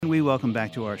we welcome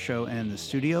back to our show and the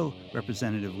studio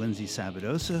Representative Lindsay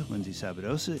Sabadosa. Lindsay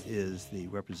Sabadosa is the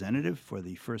representative for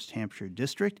the 1st Hampshire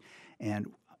District, and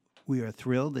we are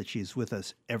thrilled that she's with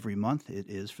us every month. It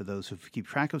is, for those who keep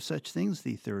track of such things,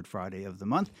 the third Friday of the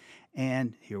month,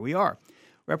 and here we are.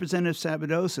 Representative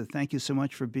Sabadosa, thank you so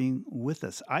much for being with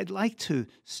us. I'd like to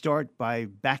start by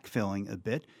backfilling a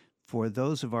bit. For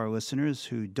those of our listeners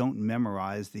who don't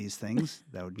memorize these things,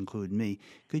 that would include me,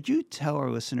 could you tell our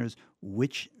listeners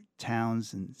which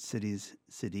towns and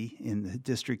city in the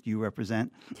district you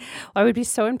represent? I would be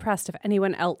so impressed if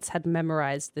anyone else had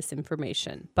memorized this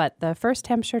information. But the 1st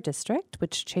Hampshire District,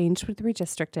 which changed with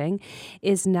redistricting,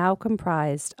 is now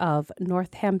comprised of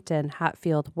Northampton,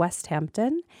 Hatfield,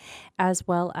 Westhampton, as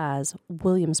well as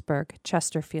Williamsburg,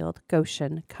 Chesterfield,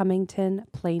 Goshen, Cummington,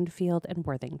 Plainfield, and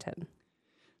Worthington.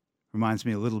 Reminds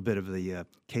me a little bit of the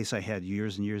case I had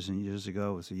years and years and years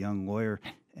ago. I was a young lawyer,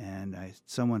 and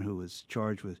someone who was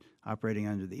charged with operating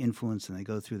under the influence, and they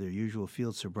go through their usual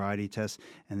field sobriety tests,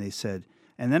 and they said,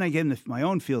 and then I gave them my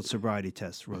own field sobriety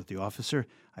test, wrote the officer.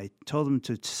 I told them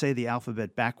to say the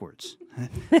alphabet backwards.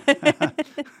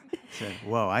 Said,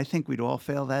 whoa, I think we'd all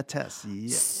fail that test.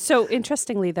 Yeah. So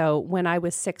interestingly, though, when I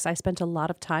was 6, I spent a lot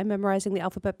of time memorizing the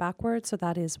alphabet backwards, so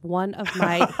that is one of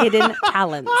my hidden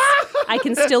talents. I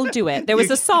can still do it. There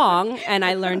was a song, and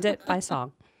I learned it by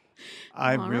song.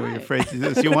 I'm really afraid to do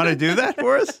this. You want to do that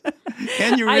for us?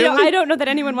 Can you really? I don't know that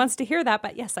anyone wants to hear that,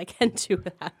 but yes, I can do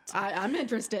that. I'm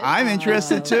interested. I'm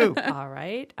interested, too. All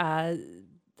right.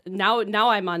 Now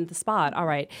I'm on the spot. All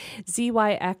right.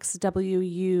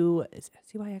 ZYXWU.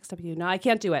 No, I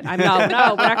can't do it. No, we're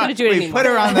not going to do it anymore. Put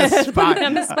her on the spot. Put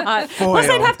on the spot. Plus,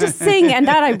 I'd have to sing, and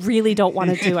that I really don't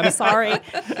want to do. I'm sorry.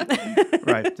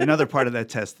 Right. Another part of that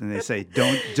test, and they say,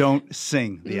 don't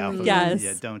sing the alphabet. Yes.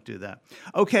 Yeah, don't do that.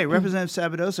 Okay, Representative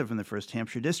Sabadosa from the 1st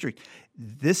Hampshire District.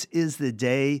 This is the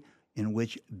day in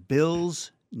which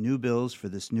new bills for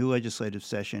this new legislative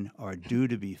session are due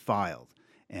to be filed.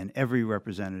 And every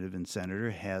representative and senator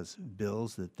has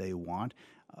bills that they want.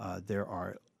 There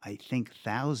are, I think,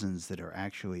 thousands that are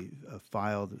actually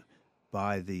filed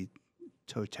by the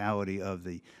totality of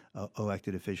the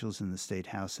elected officials in the State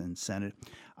House and Senate.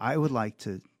 I would like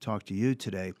to talk to you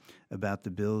today about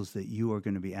the bills that you are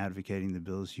going to be advocating, the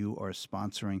bills you are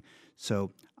sponsoring.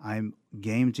 So I'm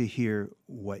game to hear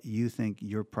what you think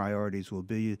your priorities will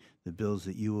be, the bills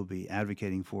that you will be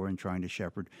advocating for and trying to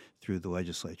shepherd through the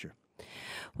legislature.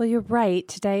 Well, you're right.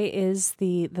 Today is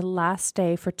the last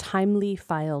day for timely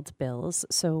filed bills.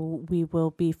 So we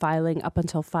will be filing up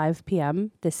until 5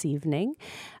 p.m. this evening.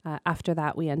 After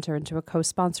that, we enter into a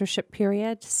co-sponsorship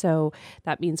period. So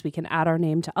that means we can add our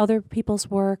name to other people's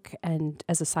work and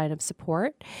as a sign of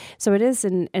support. So it is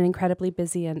an incredibly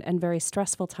busy and very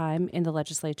stressful time in the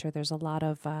legislature. There's a lot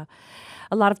of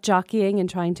jockeying and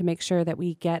trying to make sure that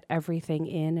we get everything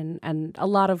in, and a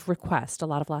lot of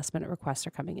last minute requests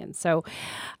are coming in. So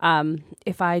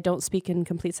if I don't speak in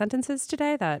complete sentences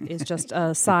today, that is just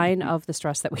a sign of the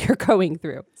stress that we are going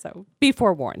through. So be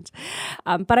forewarned.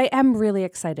 But I am really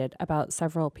excited about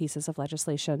several pieces of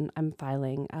legislation I'm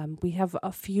filing. We have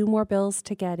a few more bills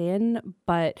to get in,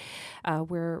 but I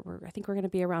think we're going to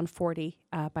be around 40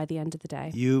 by the end of the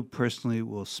day. You personally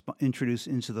will introduce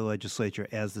into the legislature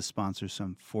as the sponsor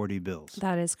some 40 bills.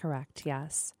 That is correct,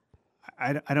 yes.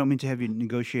 I don't mean to have you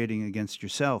negotiating against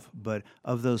yourself, but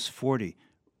of those 40,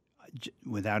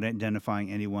 without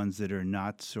identifying any ones that are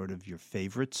not sort of your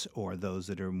favorites or those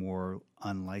that are more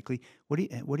unlikely, what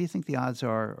do you think the odds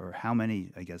are, or how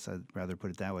many, I guess I'd rather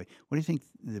put it that way, what do you think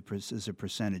is a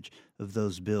percentage of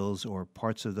those bills or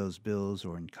parts of those bills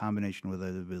or in combination with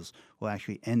other bills will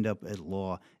actually end up at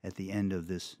law at the end of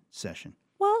this session?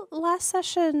 Well, last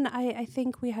session, I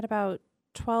think we had about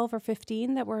 12 or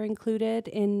 15 that were included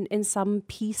in some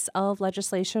piece of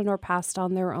legislation or passed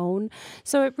on their own.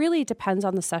 So it really depends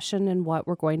on the session and what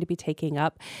we're going to be taking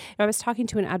up. I was talking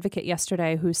to an advocate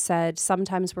yesterday who said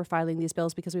sometimes we're filing these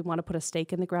bills because we want to put a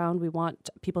stake in the ground. We want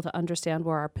people to understand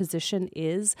where our position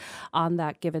is on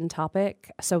that given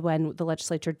topic. So when the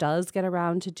legislature does get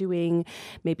around to doing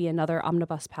maybe another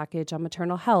omnibus package on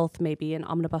maternal health, maybe an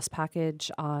omnibus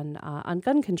package on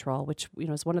gun control, which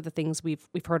is one of the things we've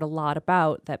heard a lot about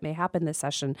that may happen this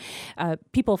session.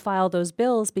 People file those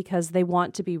bills because they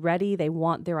want to be ready. They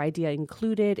want their idea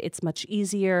included. It's much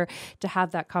easier to have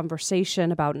that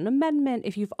conversation about an amendment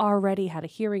if you've already had a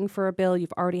hearing for a bill,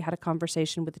 you've already had a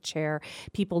conversation with the chair,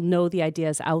 people know the idea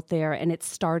is out there, and it's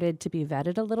started to be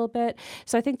vetted a little bit.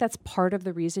 So I think that's part of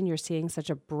the reason you're seeing such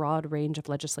a broad range of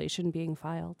legislation being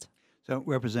filed. So,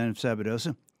 Representative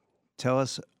Sabadosa, tell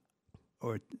us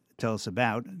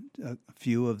about a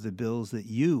few of the bills that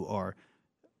you are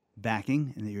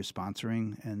backing and that you're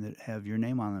sponsoring and that have your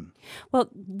name on them? Well,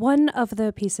 one of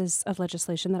the pieces of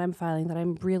legislation that I'm filing that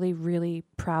I'm really, really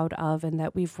proud of and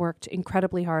that we've worked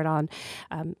incredibly hard on,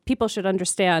 people should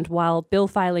understand while bill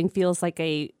filing feels like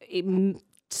a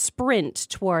sprint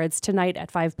towards tonight at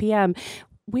 5 p.m.,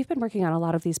 we've been working on a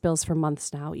lot of these bills for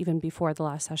months now, even before the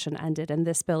last session ended, and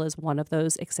this bill is one of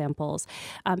those examples.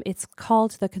 It's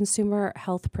called the Consumer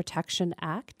Health Protection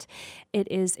Act. It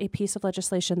is a piece of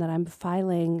legislation that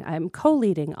I'm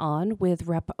co-leading on with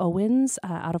Rep. Owens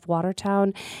out of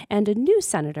Watertown and a new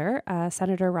senator,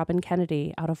 Senator Robin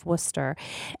Kennedy out of Worcester.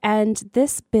 And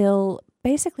this bill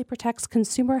basically protects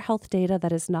consumer health data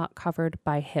that is not covered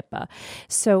by HIPAA.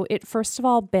 So it first of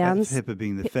all bans... HIPAA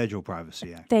being the Federal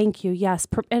Privacy Act. Thank you, yes.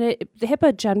 And the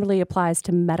HIPAA generally applies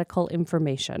to medical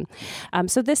information.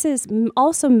 So this is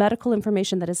also medical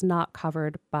information that is not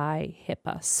covered by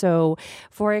HIPAA. So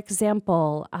for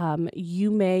example,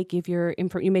 you may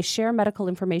you may share medical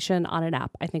information on an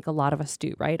app. I think a lot of us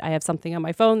do, right? I have something on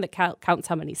my phone that counts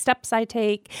how many steps I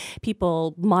take.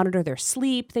 People monitor their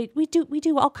sleep. We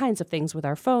do all kinds of things with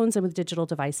our phones and with digital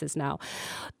devices now.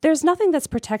 There's nothing that's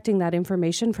protecting that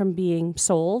information from being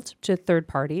sold to third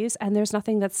parties, and there's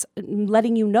nothing that's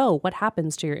letting you know what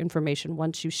happens to your information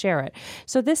once you share it.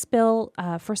 So this bill,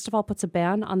 first of all, puts a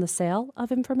ban on the sale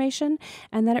of information,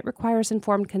 and then it requires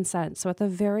informed consent. So at the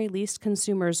very least,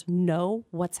 consumers know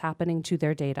what's happening to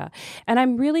their data. And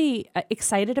I'm really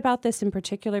excited about this in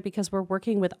particular because we're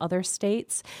working with other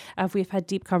states. We've had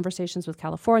deep conversations with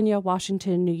California,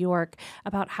 Washington, New York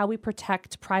about how we protect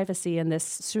privacy in this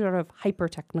sort of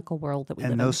hyper-technical world that we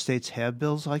live in. And those states have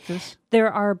bills like this?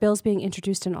 There are bills being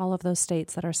introduced in all of those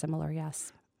states that are similar,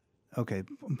 yes. Okay,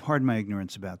 pardon my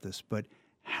ignorance about this, but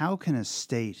how can a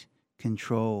state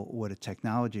control what a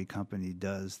technology company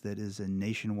does that is a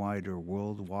nationwide or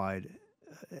worldwide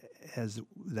has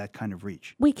that kind of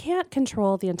reach? We can't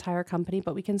control the entire company,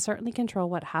 but we can certainly control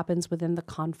what happens within the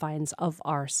confines of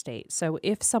our state. So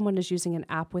if someone is using an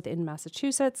app within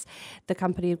Massachusetts, the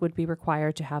company would be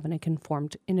required to have an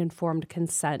informed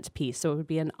consent piece. So it would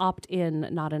be an opt-in,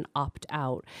 not an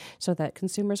opt-out, so that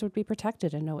consumers would be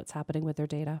protected and know what's happening with their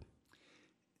data.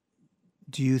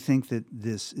 Do you think that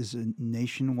this is a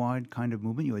nationwide kind of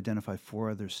movement? You identify 4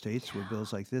 other states with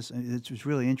bills like this. It's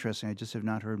really interesting. I just have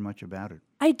not heard much about it.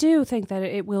 I do think that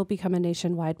it will become a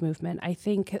nationwide movement. I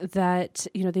think that,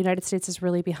 the United States is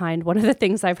really behind. One of the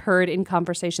things I've heard in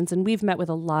conversations, and we've met with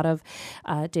a lot of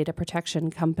data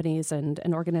protection companies and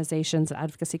organizations and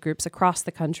advocacy groups across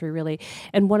the country, really.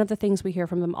 And one of the things we hear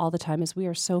from them all the time is we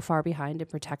are so far behind in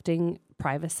protecting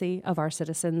privacy of our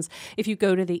citizens. If you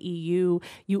go to the EU,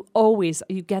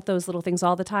 you get those little things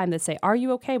all the time that say, are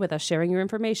you okay with us sharing your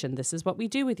information? This is what we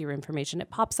do with your information. It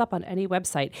pops up on any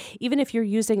website. Even if you're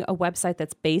using a website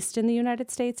that's based in the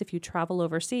United States, if you travel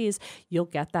overseas, you'll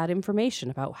get that information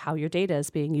about how your data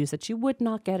is being used that you would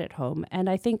not get at home. And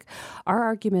I think our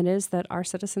argument is that our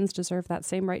citizens deserve that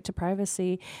same right to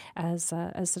privacy as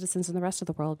citizens in the rest of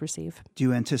the world receive. Do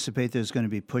you anticipate there's going to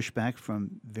be pushback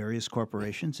from various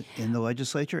corporations in the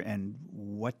legislature? And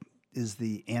what is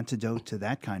the antidote to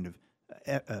that kind of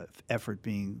effort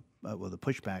being, the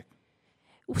pushback?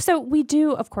 So we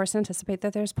do, of course, anticipate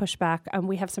that there's pushback.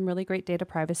 We have some really great data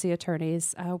privacy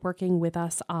attorneys working with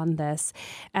us on this.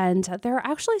 And there are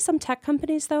actually some tech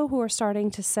companies, though, who are starting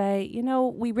to say,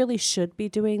 we really should be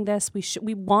doing this.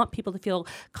 We want people to feel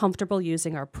comfortable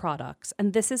using our products.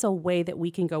 And this is a way that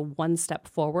we can go one step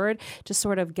forward to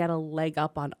sort of get a leg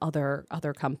up on other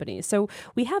companies. So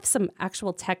we have some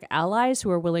actual tech allies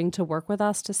who are willing to work with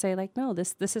us to say, no,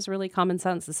 this is really common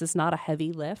sense. This is not a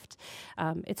heavy lift.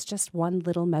 It's just one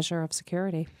little measure of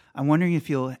security. I'm wondering if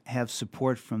you'll have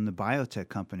support from the biotech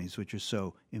companies, which are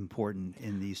so important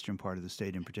in the eastern part of the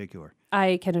state in particular.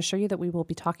 I can assure you that we will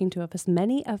be talking to as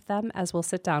many of them as will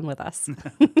sit down with us.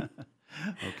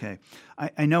 Okay.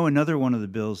 I know another one of the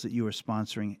bills that you are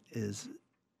sponsoring is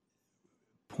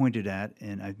pointed at,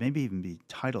 and I'd maybe even be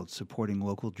titled, Supporting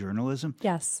Local Journalism.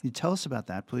 Yes. Can you tell us about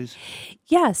that, please?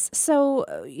 Yes. So,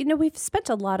 we've spent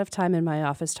a lot of time in my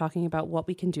office talking about what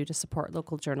we can do to support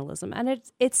local journalism. And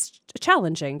it's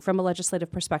challenging from a legislative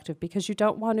perspective because you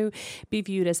don't want to be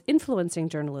viewed as influencing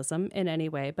journalism in any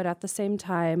way. But at the same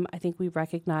time, I think we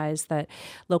recognize that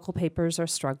local papers are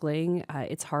struggling.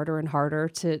 It's harder and harder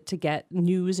to get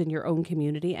news in your own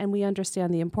community. And we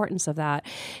understand the importance of that.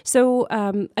 So,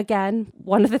 again,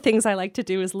 one of the things I like to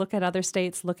do is look at other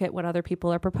states, look at what other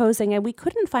people are proposing. And we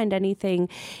couldn't find anything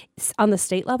on the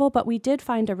state level, but we did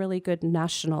find a really good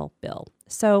national bill.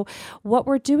 So what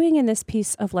we're doing in this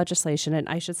piece of legislation, and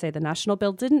I should say the national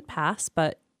bill didn't pass,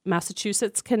 but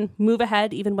Massachusetts can move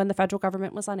ahead even when the federal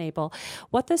government was unable.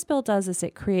 What this bill does is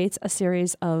it creates a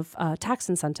series of tax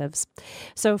incentives.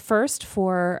 So first,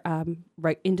 for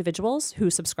individuals who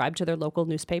subscribe to their local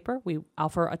newspaper, we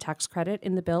offer a tax credit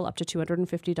in the bill up to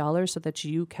 $250 so that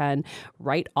you can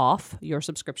write off your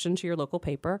subscription to your local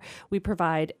paper. We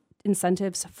provide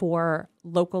incentives for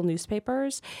local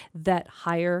newspapers that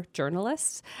hire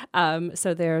journalists.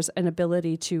 So there's an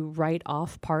ability to write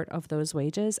off part of those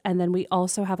wages. And then we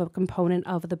also have a component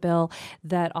of the bill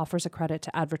that offers a credit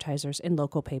to advertisers in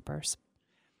local papers.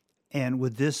 And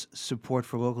would this support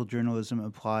for local journalism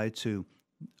apply to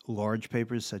large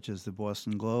papers such as the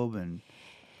Boston Globe, and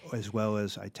as well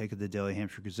as, I take it, the Daily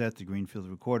Hampshire Gazette, the Greenfield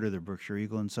Recorder, the Berkshire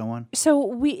Eagle, and so on?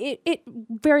 So it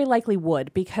very likely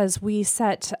would, because we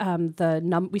set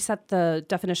the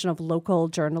definition of local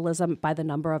journalism by the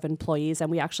number of employees,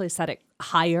 and we actually set it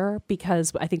higher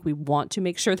because I think we want to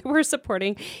make sure that we're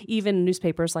supporting even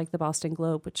newspapers like the Boston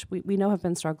Globe, which we know have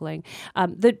been struggling.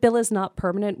 The bill is not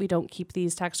permanent. We don't keep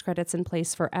these tax credits in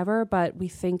place forever, but we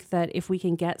think that if we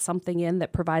can get something in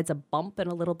that provides a bump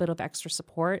and a little bit of extra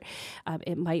support,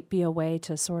 it might be a way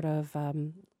to sort of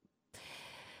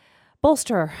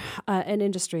bolster an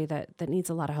industry that needs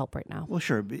a lot of help right now. Well,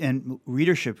 sure. And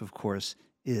readership, of course,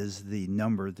 is the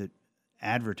number that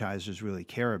advertisers really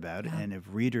care about. Yeah. And if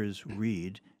readers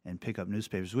read and pick up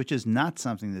newspapers, which is not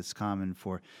something that's common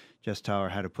for Jess Tyler,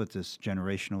 how to put this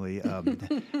generationally,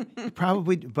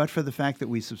 probably, but for the fact that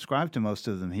we subscribe to most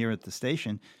of them here at the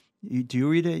station. Do you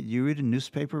read a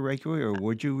newspaper regularly, or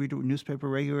would you read a newspaper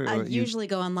regularly? I usually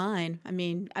go online. I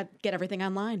mean, I get everything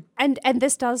online. And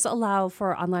this does allow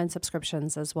for online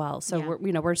subscriptions as well. So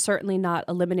yeah. We're certainly not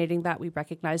eliminating that. We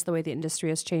recognize the way the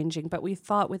industry is changing, but we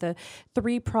thought with a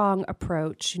 3-prong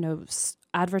approach,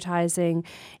 advertising,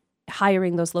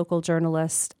 hiring those local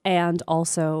journalists, and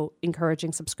also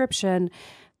encouraging subscription,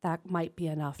 that might be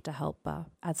enough to help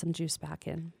add some juice back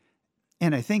in.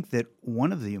 And I think that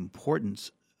one of the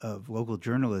importance of local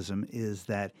journalism is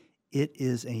that it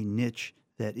is a niche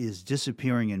that is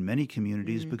disappearing in many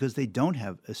communities because they don't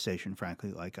have a station,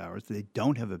 frankly, like ours. They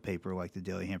don't have a paper like the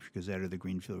Daily Hampshire Gazette or the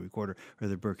Greenfield Recorder or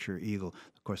the Berkshire Eagle.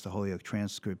 Of course, the Holyoke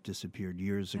Transcript disappeared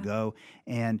years ago.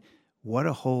 And what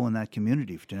a hole in that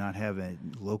community to not have a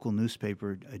local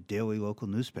newspaper, a daily local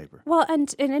newspaper. Well,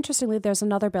 and interestingly, there's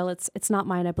another bill. It's not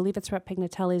mine. I believe it's Rep.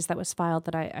 Pignatelli's that was filed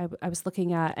that I was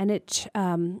looking at, and it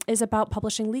is about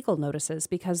publishing legal notices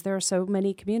because there are so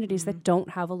many communities that don't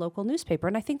have a local newspaper.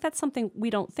 And I think that's something we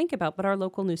don't think about, but our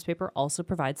local newspaper also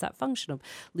provides that function of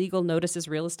legal notices,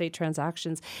 real estate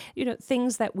transactions,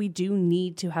 things that we do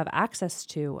need to have access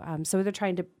to. So they're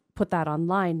trying to put that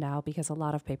online now because a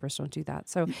lot of papers don't do that.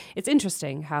 So it's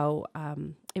interesting how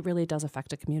it really does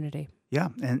affect a community. Yeah,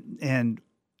 and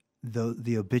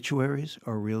the obituaries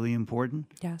are really important.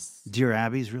 Yes. Dear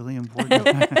Abby is really important.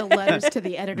 The letters to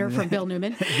the editor from Bill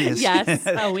Newman. Yes,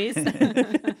 always.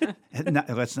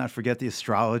 Let's not forget the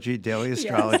astrology, daily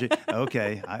astrology. Yes.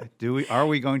 Okay, are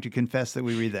we going to confess that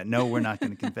we read that? No, we're not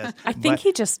going to confess. I think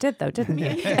he just did, though, didn't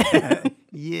he?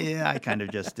 Yeah, I kind of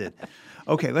just did.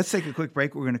 Okay, let's take a quick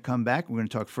break. We're going to come back. We're going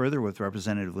to talk further with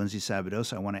Representative Lindsay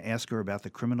Sabadosa. I want to ask her about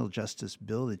the criminal justice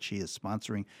bill that she is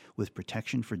sponsoring with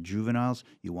protection for juveniles.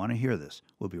 You want to hear this.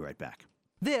 We'll be right back.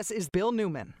 This is Bill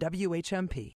Newman,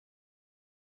 WHMP.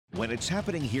 When it's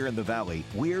happening here in the Valley,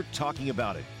 we're talking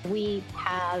about it. We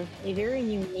have a very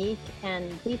unique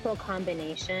and lethal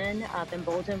combination of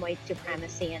emboldened white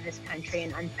supremacy in this country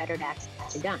and unfettered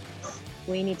access to guns.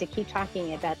 We need to keep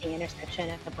talking about the intersection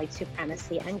of white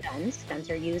supremacy and guns. Guns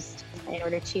are used in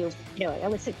order to,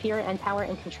 elicit fear and power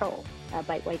and control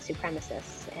by white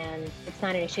supremacists. And it's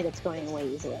not an issue that's going away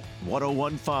easily.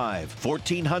 1015,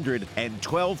 1400, and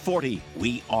 1240.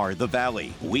 We are the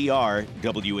Valley. We are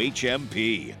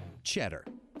WHMP. Cheddar.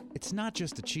 It's not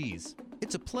just a cheese,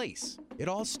 it's a place. It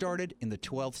all started in the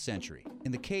 12th century,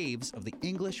 in the caves of the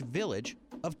English village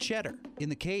of Cheddar. In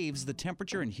the caves, the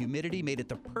temperature and humidity made it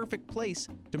the perfect place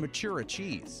to mature a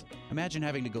cheese. Imagine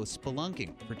having to go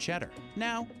spelunking for cheddar.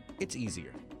 Now, it's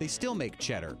easier. They still make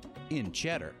cheddar in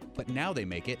Cheddar, but now they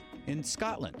make it in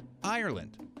Scotland,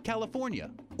 Ireland, California,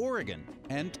 Oregon,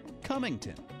 and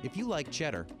Cummington. If you like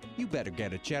cheddar, you better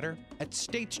get a cheddar at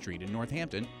State Street in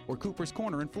Northampton or Cooper's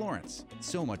Corner in Florence.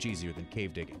 So much easier than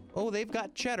cave digging. Oh, they've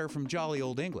got cheddar from jolly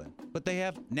old England, but they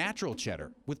have natural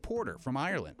cheddar with porter from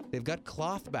Ireland. They've got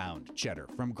cloth-bound cheddar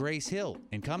from Grace Hill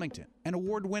in Cummington and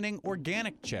award-winning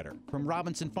organic cheddar from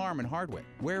Robinson Farm in Hardwick.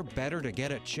 Where better to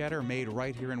get a cheddar made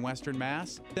right here in Western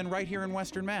Mass than right here in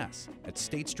Western Mass at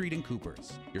State Street in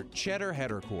Coopers, your cheddar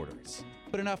headquarters.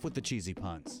 But enough with the cheesy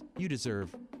puns. You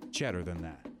deserve cheddar than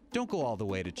that. Don't go all the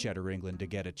way to Cheddar, England to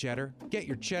get a cheddar. Get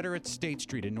your cheddar at State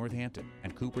Street in Northampton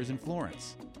and Cooper's in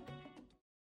Florence.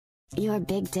 Your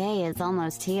big day is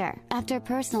almost here. After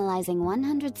personalizing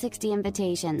 160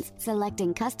 invitations,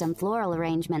 selecting custom floral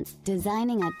arrangements,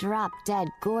 designing a drop-dead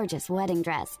gorgeous wedding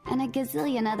dress, and a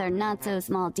gazillion other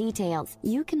not-so-small details,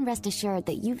 you can rest assured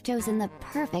that you've chosen the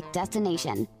perfect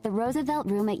destination. The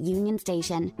Roosevelt Room at Union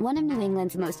Station, one of New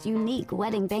England's most unique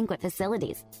wedding banquet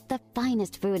facilities. The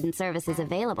finest food and services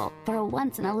available for a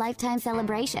once-in-a-lifetime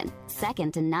celebration,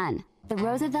 second to none. The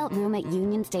Roosevelt Room at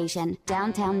Union Station,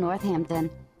 downtown Northampton.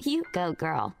 You go,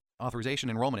 girl. Authorization,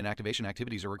 enrollment, and activation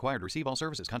activities are required. Receive all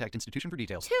services. Contact institution for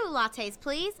details. 2 lattes,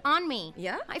 please. On me.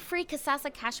 Yeah? My free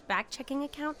Kasasa Cashback checking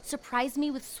account surprised me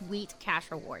with sweet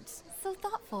cash rewards. So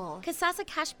thoughtful. Kasasa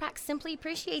Cashback simply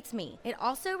appreciates me. It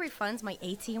also refunds my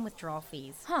ATM withdrawal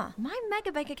fees. Huh. My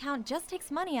Megabank account just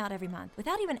takes money out every month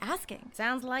without even asking.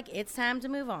 Sounds like it's time to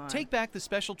move on. Take back the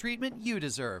special treatment you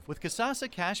deserve with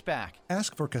Kasasa Cashback.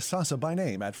 Ask for Kasasa by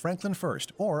name at Franklin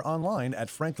First or online at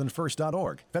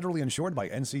franklinfirst.org. Federally insured by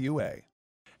NCUA.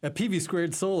 At PV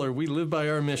Squared Solar, we live by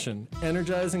our mission,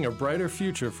 energizing a brighter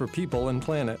future for people and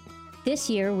planet. This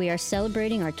year, we are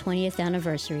celebrating our 20th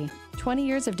anniversary. 20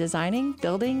 years of designing,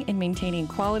 building, and maintaining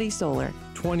quality solar.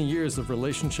 20 years of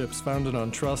relationships founded on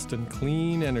trust and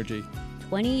clean energy.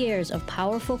 20 years of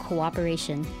powerful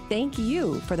cooperation. Thank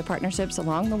you for the partnerships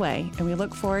along the way, and we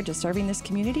look forward to serving this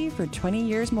community for 20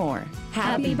 years more.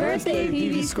 Happy birthday,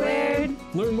 PV Squared!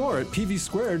 Learn more at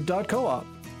pvsquared.coop.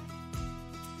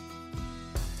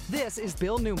 This is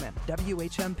Bill Newman,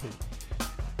 WHMP.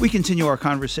 We continue our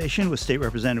conversation with State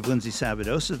Representative Lindsay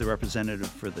Sabadosa, the representative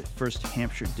for the 1st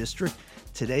Hampshire District.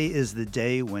 Today is the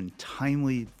day when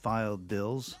timely filed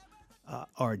bills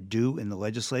are due in the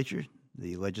legislature.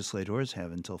 The legislators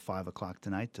have until 5 o'clock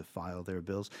tonight to file their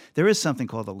bills. There is something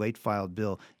called a late filed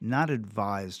bill, not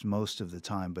advised most of the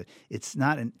time, but it's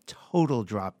not a total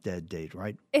drop-dead date,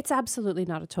 right? It's absolutely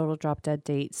not a total drop-dead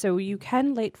date. So you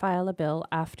can late file a bill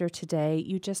after today.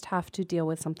 You just have to deal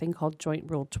with something called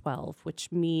Joint Rule 12,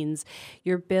 which means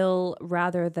your bill,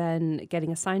 rather than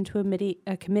getting assigned to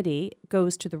a committee,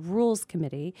 goes to the Rules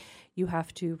Committee. You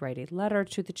have to write a letter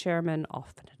to the chairman,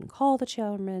 often call the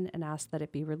chairman, and ask that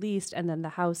it be released. And then the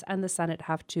House and the Senate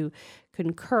have to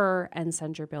concur and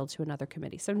send your bill to another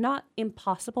committee. So not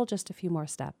impossible, just a few more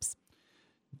steps.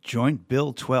 Joint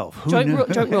Bill 12.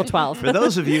 Joint Rule 12. For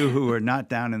those of you who are not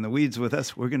down in the weeds with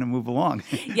us, we're going to move along.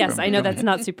 Yes, I know that's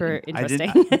not super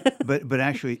interesting. But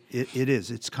actually, it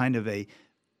is. It's kind of a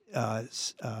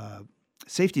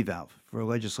safety valve for a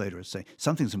legislator to say,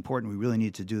 something's important, we really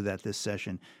need to do that this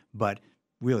session, but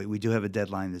really, we do have a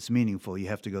deadline that's meaningful. You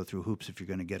have to go through hoops if you're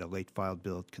going to get a late filed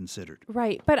bill considered.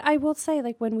 Right. But I will say,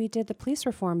 like, when we did the police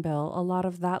reform bill, a lot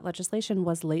of that legislation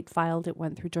was late filed. It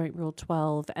went through Joint Rule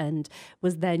 12 and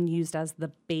was then used as the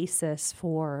basis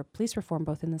for police reform,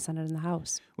 both in the Senate and the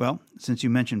House. Well, since you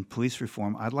mentioned police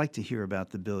reform, I'd like to hear about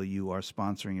the bill you are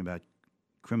sponsoring about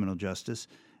criminal justice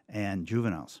and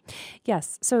juveniles.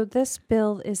 Yes. So this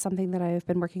bill is something that I've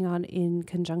been working on in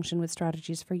conjunction with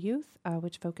Strategies for Youth,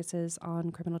 which focuses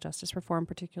on criminal justice reform,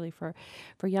 particularly for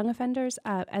young offenders.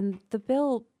 And the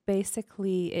bill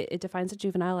basically, it defines a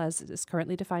juvenile as is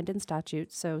currently defined in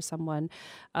statute. So someone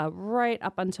right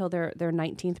up until their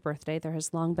 19th birthday. There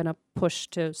has long been a push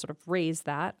to sort of raise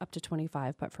that up to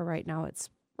 25, but for right now it's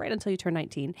right until you turn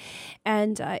 19.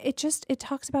 And it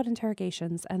talks about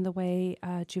interrogations and the way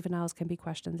juveniles can be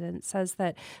questioned. And it says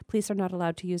that police are not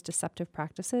allowed to use deceptive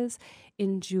practices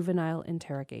in juvenile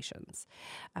interrogations.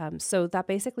 So that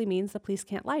basically means the police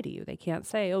can't lie to you. They can't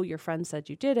say, oh, your friend said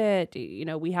you did it. You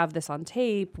know, we have this on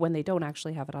tape, when they don't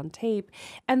actually have it on tape.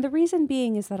 And the reason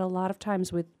being is that a lot of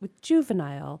times with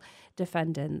juvenile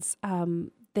defendants,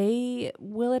 they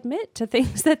will admit to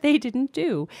things that they didn't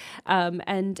do.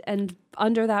 And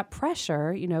under that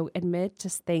pressure, admit to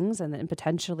things and then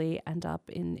potentially end up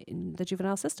in the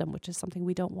juvenile system, which is something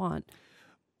we don't want.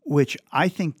 Which I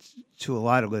think to a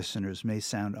lot of listeners may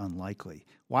sound unlikely.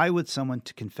 Why would someone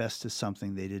confess to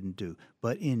something they didn't do?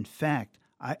 But in fact,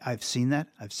 I've seen that.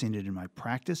 I've seen it in my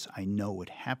practice. I know what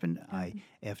happened. Mm-hmm.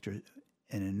 After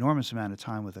an enormous amount of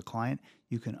time with a client,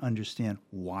 you can understand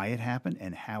why it happened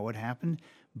and how it happened.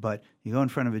 But you go in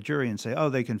front of a jury and say, oh,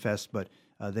 they confessed, but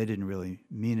they didn't really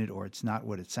mean it, or it's not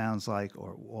what it sounds like,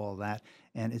 or all that.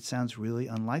 And it sounds really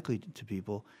unlikely to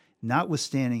people.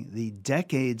 notwithstanding the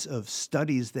decades of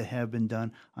studies that have been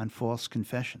done on false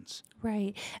confessions.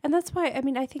 Right. And that's why, I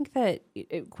mean, I think that,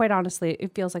 quite honestly,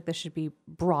 it feels like this should be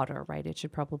broader, right? It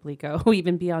should probably go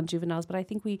even beyond juveniles. But I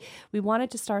think we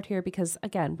wanted to start here because,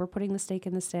 again, we're putting the stake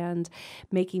in the sand,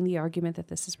 making the argument that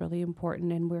this is really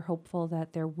important. And we're hopeful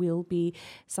that there will be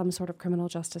some sort of criminal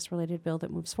justice related bill that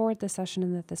moves forward this session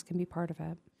and that this can be part of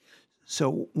it.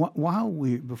 So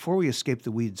before we escape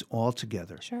the weeds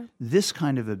altogether, sure. This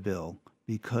kind of a bill,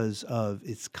 because of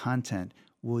its content,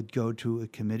 would go to a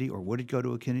committee, or would it go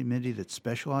to a committee that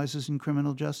specializes in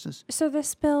criminal justice? So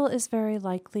this bill is very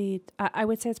likely, I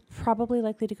would say it's probably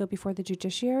likely to go before the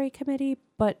Judiciary Committee,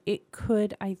 but it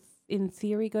could, in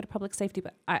theory, go to Public Safety,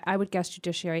 but I would guess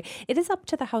Judiciary. It is up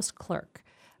to the House Clerk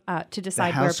to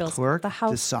decide where bills. The House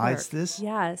Clerk decides this?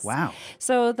 Yes. Wow.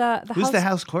 So Who's the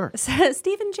House Clerk?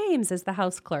 Stephen James is the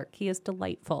House Clerk. He is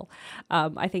delightful.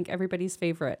 I think everybody's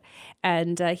favorite,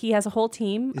 and he has a whole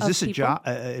team. Is this a job,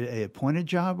 a appointed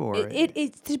job, or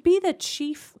it to be the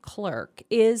chief clerk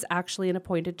is actually an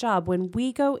appointed job. When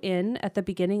we go in at the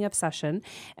beginning of session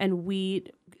and we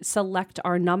select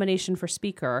our nomination for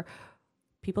speaker,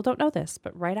 people don't know this,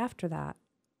 but right after that,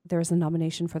 there is a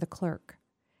nomination for the clerk.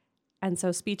 And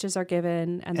so speeches are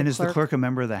given. And is the clerk a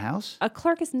member of the House? A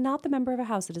clerk is not the member of a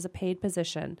House. It is a paid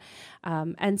position.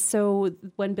 And so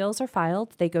when bills are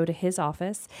filed, they go to his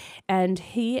office, and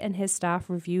he and his staff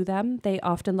review them. They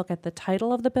often look at the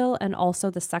title of the bill and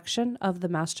also the section of the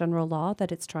Mass General Law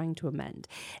that it's trying to amend.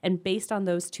 And based on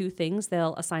those two things,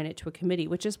 they'll assign it to a committee,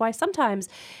 which is why sometimes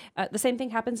the same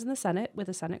thing happens in the Senate with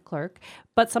a Senate clerk,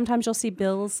 but sometimes you'll see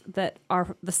bills that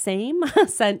are the same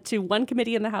sent to one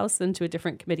committee in the House and to a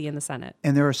different committee in the Senate.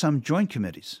 And there are some joint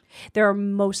committees. There are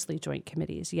mostly joint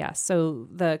committees, yes. So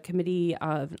the Committee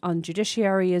on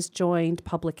Judiciary is joined,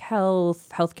 Public Health,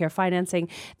 Healthcare Financing.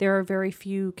 There are very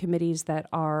few committees that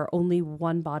are only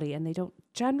one body, and they don't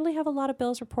generally have a lot of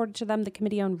bills reported to them. The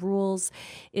Committee on Rules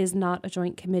is not a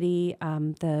joint committee.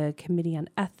 The Committee on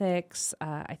Ethics,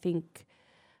 I think...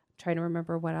 trying to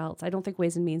remember what else. I don't think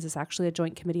Ways and Means is actually a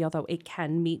joint committee, although it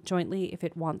can meet jointly if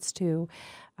it wants to.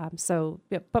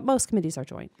 But most committees are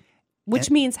joint,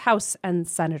 which means House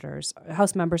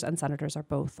members and senators are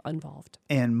both involved.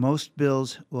 And most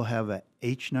bills will have a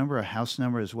H number, a House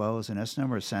number, as well as an S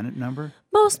number, a Senate number?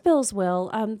 Most bills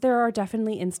will. There are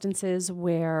definitely instances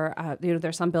where,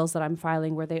 there's some bills that I'm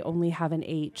filing where they only have an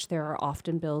H. There are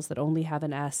often bills that only have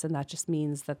an S, and that just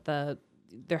means that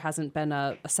there hasn't been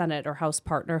a Senate or House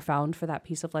partner found for that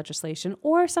piece of legislation,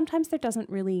 or sometimes there doesn't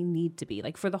really need to be.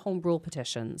 Like for the home rule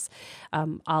petitions,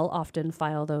 I'll often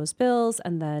file those bills,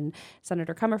 and then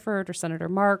Senator Comerford or Senator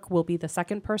Mark will be the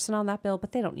second person on that bill,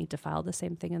 but they don't need to file the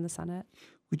same thing in the Senate.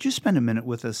 Would you spend a minute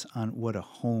with us on what a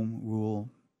home rule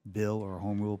bill or a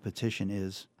home rule petition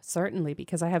is? Certainly,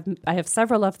 because I have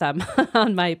several of them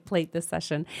on my plate this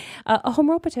session. A home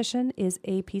rule petition is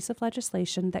a piece of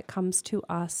legislation that comes to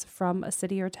us from a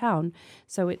city or town.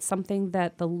 So it's something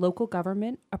that the local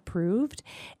government approved,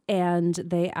 and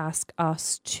they ask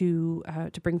us to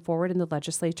bring forward in the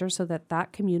legislature so that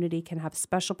that community can have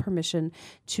special permission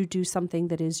to do something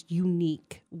that is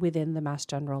unique within the Mass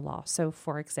General Law. So,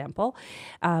 for example,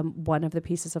 one of the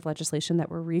pieces of legislation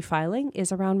that we're refiling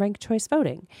is around ranked choice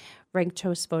voting. Ranked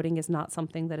choice voting is not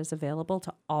something that is available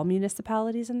to all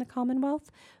municipalities in the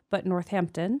Commonwealth, but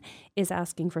Northampton is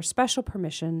asking for special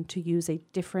permission to use a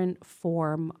different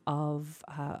form of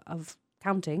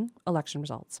counting election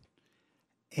results.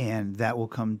 And that will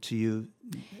come to you?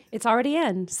 It's already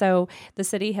in. So the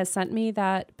city has sent me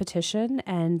that petition,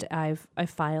 and I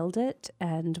filed it,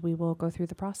 and we will go through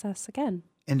the process again.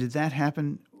 And did that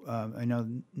happen? I know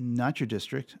not your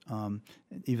district,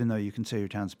 even though you can say your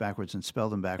towns backwards and spell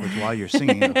them backwards while you're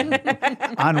singing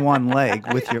on one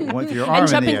leg with your arm in the air. And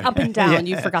jumping up and down.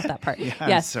 Yeah. You forgot that part. Yeah,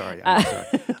 yes. I'm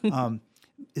sorry.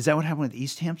 Is that what happened with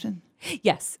East Hampton?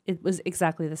 Yes, it was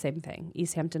exactly the same thing.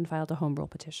 East Hampton filed a home rule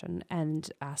petition and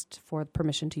asked for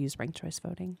permission to use ranked choice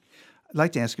voting. I'd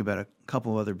like to ask you about a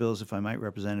couple of other bills, if I might,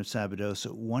 Representative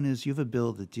Sabadosa. One is you have a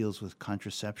bill that deals with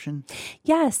contraception.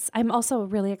 Yes, I'm also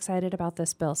really excited about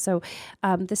this bill. So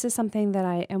this is something that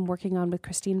I am working on with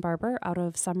Christine Barber out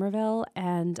of Somerville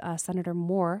and Senator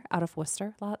Moore out of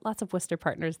Worcester. Lots of Worcester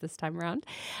partners this time around.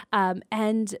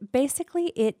 And basically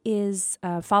it is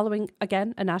following,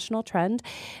 again, a national trend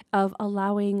of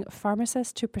allowing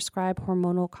pharmacists to prescribe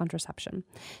hormonal contraception.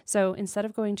 So instead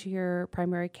of going to your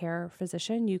primary care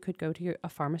physician, you could go to to a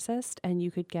pharmacist and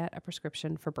you could get a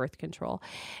prescription for birth control.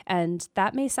 And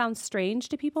that may sound strange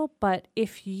to people, but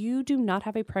if you do not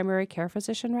have a primary care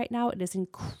physician right now, it is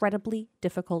incredibly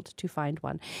difficult to find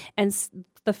one. And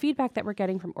the feedback that we're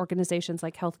getting from organizations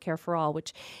like Healthcare for All,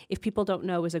 which, if people don't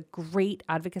know, is a great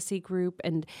advocacy group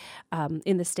and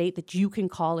in the state that you can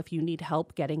call if you need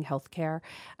help getting health care.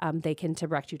 They can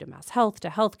direct you to Mass Health,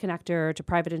 to Health Connector, to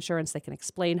private insurance. They can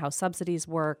explain how subsidies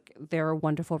work. They're a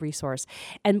wonderful resource.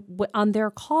 And on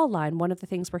their call line, one of the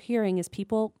things we're hearing is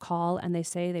people call and they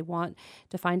say they want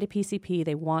to find a PCP,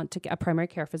 they want to get a primary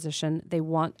care physician, they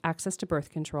want access to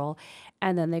birth control,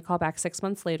 and then they call back 6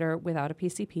 months later without a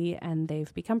PCP and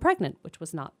they've become pregnant, which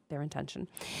was not their intention.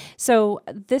 So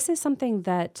this is something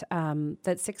that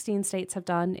that 16 states have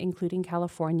done, including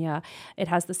California. It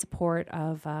has the support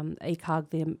of ACOG,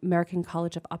 the American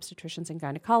College of Obstetricians and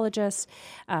Gynecologists,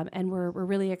 and we're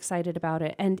really excited about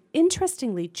it. And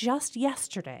interestingly, just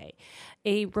yesterday,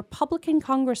 a Republican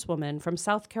congresswoman from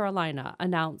South Carolina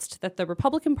announced that the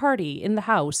Republican Party in the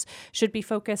House should be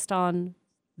focused on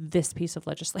this piece of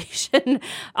legislation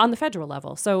on the federal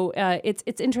level. So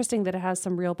it's interesting that it has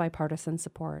some real bipartisan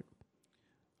support.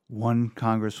 One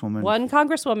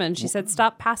congresswoman. She said,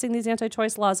 stop passing these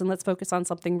anti-choice laws and let's focus on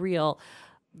something real.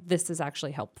 This is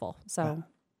actually helpful. So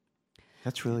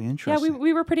that's really interesting. Yeah,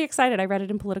 we were pretty excited. I read it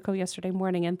in Politico yesterday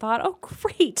morning and thought, oh,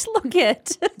 great, look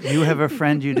it. You have a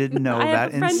friend you didn't know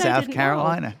about in South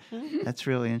Carolina. Know. That's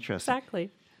really interesting. Exactly.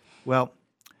 Well,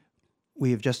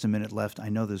 we have just a minute left. I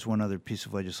know there's one other piece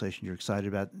of legislation you're excited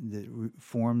about that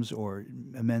reforms or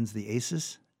amends the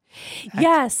ACEs.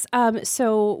 Yes.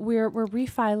 So we're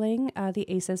refiling the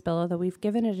ACEs bill, although we've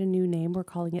given it a new name. We're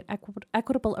calling it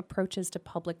Equitable Approaches to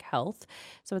Public Health.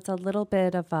 So it's a little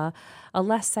bit of a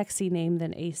less sexy name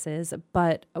than ACEs.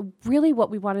 But really what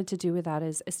we wanted to do with that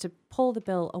is to pull the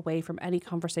bill away from any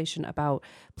conversation about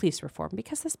police reform,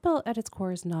 because this bill at its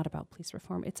core is not about police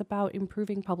reform. It's about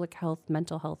improving public health,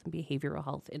 mental health, and behavioral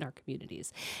health in our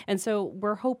communities. And so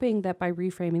we're hoping that by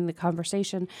reframing the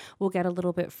conversation, we'll get a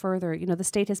little bit further. You know, the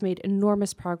state has made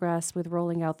enormous progress with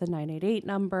rolling out the 988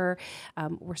 number.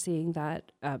 We're seeing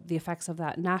that the effects of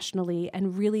that nationally,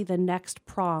 and really the next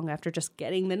prong after just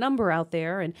getting the number out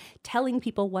there and telling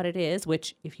people what it is,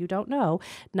 which if you don't know,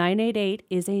 988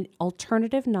 is an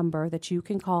alternative number that you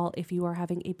can call if you are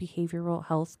having a behavioral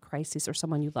health crisis or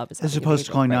someone you love is having as opposed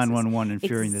to calling crisis. 911 and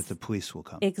fearing that the police will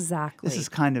come. Exactly. This is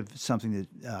kind of something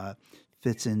that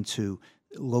fits into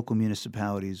local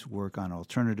municipalities' work on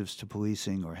alternatives to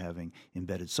policing, or having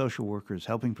embedded social workers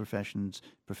helping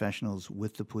professionals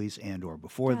with the police and or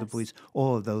before the police,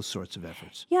 all of those sorts of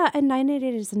efforts. Yeah, and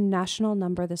 988 is a national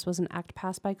number. This was an act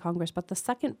passed by Congress, but the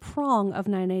second prong of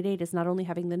 988 is not only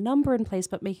having the number in place,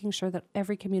 but making sure that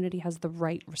every community has the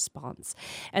right response.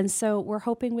 And so we're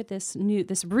hoping with this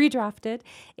redrafted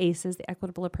ACEs, the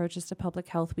Equitable Approaches to Public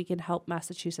Health, we can help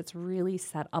Massachusetts really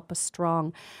set up a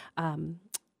strong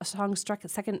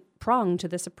second prong to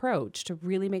this approach to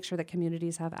really make sure that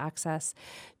communities have access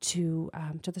to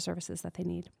the services that they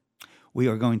need. We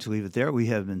are going to leave it there. We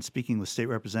have been speaking with State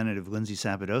Representative Lindsay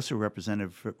Sabadosa,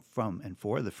 representative from and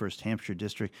for the 1st Hampshire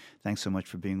District. Thanks so much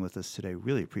for being with us today.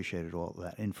 Really appreciated all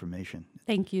that information.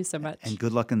 Thank you so much. And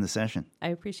good luck in the session. I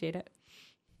appreciate it.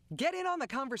 Get in on the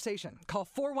conversation. Call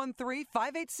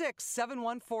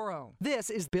 413-586-7140. This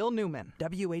is Bill Newman,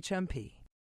 WHMP.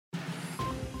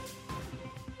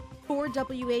 For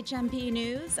WHMP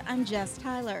News, I'm Jess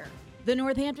Tyler. The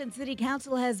Northampton City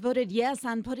Council has voted yes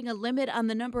on putting a limit on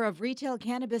the number of retail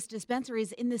cannabis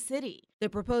dispensaries in the city. The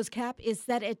proposed cap is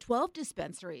set at 12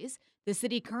 dispensaries. The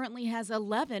city currently has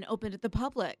 11 open to the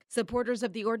public. Supporters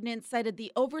of the ordinance cited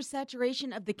the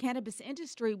oversaturation of the cannabis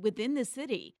industry within the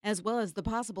city, as well as the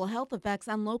possible health effects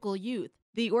on local youth.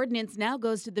 The ordinance now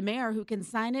goes to the mayor, who can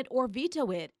sign it or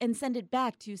veto it and send it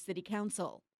back to City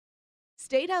Council.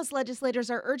 State House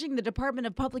legislators are urging the Department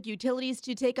of Public Utilities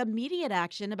to take immediate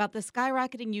action about the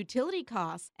skyrocketing utility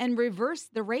costs and reverse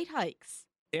the rate hikes.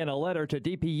 In a letter to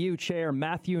DPU Chair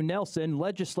Matthew Nelson,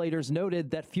 legislators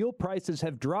noted that fuel prices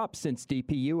have dropped since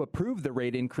DPU approved the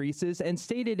rate increases and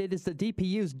stated it is the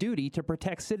DPU's duty to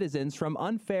protect citizens from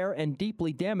unfair and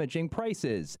deeply damaging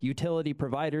prices. Utility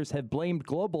providers have blamed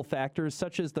global factors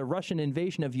such as the Russian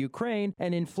invasion of Ukraine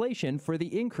and inflation for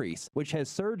the increase, which has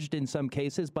surged in some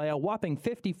cases by a whopping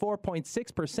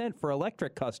 54.6% for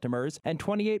electric customers and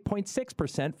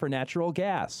 28.6% for natural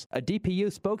gas. A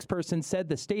DPU spokesperson said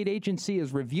the state agency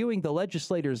is reviewing the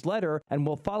legislators' letter and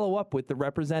will follow up with the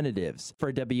representatives.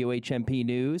 For WHMP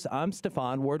News, I'm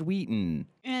Stefan Ward-Wheaton.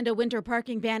 And a winter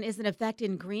parking ban is in effect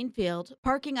in Greenfield.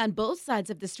 Parking on both sides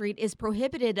of the street is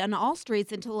prohibited on all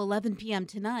streets until 11 p.m.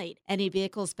 tonight. Any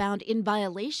vehicles found in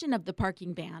violation of the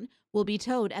parking ban will be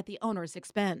towed at the owner's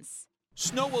expense.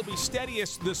 Snow will be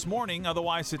steadiest this morning,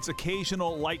 otherwise it's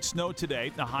occasional light snow today,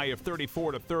 a high of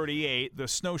 34 to 38. The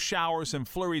snow showers and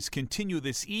flurries continue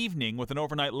this evening with an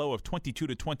overnight low of 22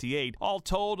 to 28. All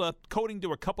told, coating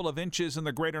to a couple of inches in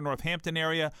the greater Northampton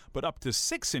area, but up to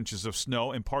 6 inches of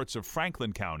snow in parts of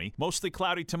Franklin County. Mostly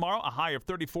cloudy tomorrow, a high of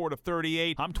 34 to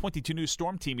 38. I'm 22 News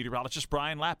Storm Team meteorologist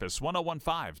Brian Lapis,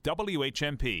 1015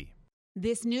 WHMP.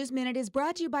 This News Minute is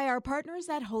brought to you by our partners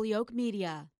at Holyoke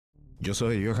Media. Yo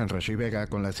soy Johan Rashi Vega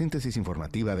con la síntesis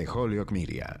informativa de Holyoke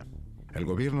Media. El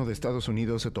gobierno de Estados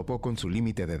Unidos se topó con su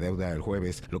límite de deuda el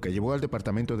jueves, lo que llevó al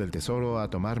Departamento del Tesoro a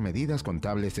tomar medidas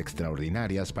contables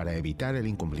extraordinarias para evitar el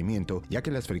incumplimiento, ya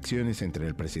que las fricciones entre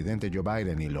el presidente Joe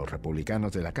Biden y los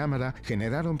republicanos de la Cámara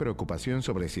generaron preocupación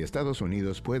sobre si Estados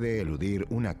Unidos puede eludir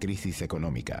una crisis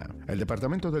económica. El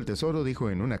Departamento del Tesoro dijo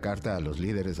en una carta a los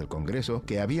líderes del Congreso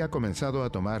que había comenzado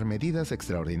a tomar medidas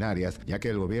extraordinarias, ya que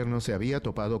el gobierno se había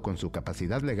topado con su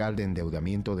capacidad legal de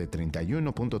endeudamiento de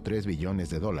 $31.3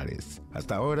 billones.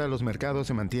 Hasta ahora los mercados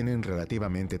se mantienen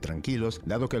relativamente tranquilos,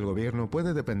 dado que el gobierno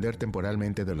puede depender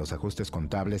temporalmente de los ajustes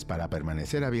contables para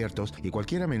permanecer abiertos y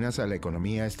cualquier amenaza a la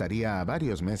economía estaría a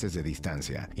varios meses de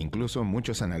distancia. Incluso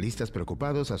muchos analistas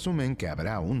preocupados asumen que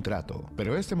habrá un trato.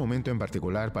 Pero este momento en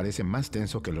particular parece más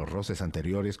tenso que los roces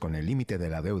anteriores con el límite de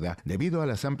la deuda debido a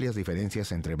las amplias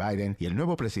diferencias entre Biden y el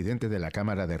nuevo presidente de la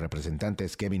Cámara de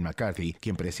Representantes, Kevin McCarthy,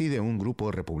 quien preside un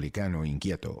grupo republicano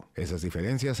inquieto. Esas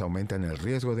diferencias aumentan el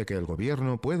riesgo de que el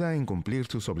gobierno pueda incumplir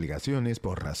sus obligaciones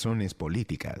por razones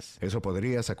políticas. Eso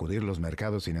podría sacudir los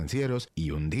mercados financieros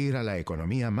y hundir a la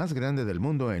economía más grande del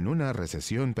mundo en una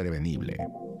recesión prevenible.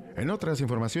 En otras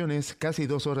informaciones, casi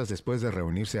 2 horas después de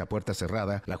reunirse a puerta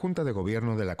cerrada, la Junta de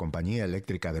Gobierno de la Compañía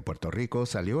Eléctrica de Puerto Rico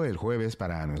salió el jueves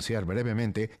para anunciar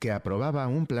brevemente que aprobaba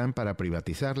un plan para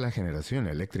privatizar la generación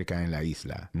eléctrica en la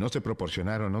isla. No se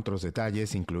proporcionaron otros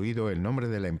detalles, incluido el nombre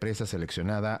de la empresa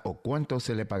seleccionada o cuánto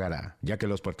se le pagará, ya que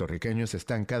los puertorriqueños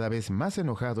están cada vez más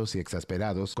enojados y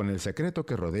exasperados con el secreto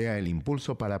que rodea el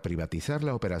impulso para privatizar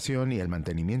la operación y el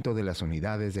mantenimiento de las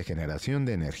unidades de generación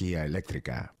de energía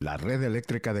eléctrica. La red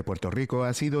eléctrica de Puerto Rico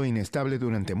ha sido inestable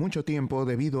durante mucho tiempo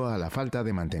debido a la falta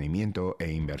de mantenimiento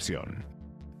e inversión.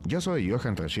 Yo soy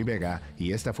Johan Rashi Vega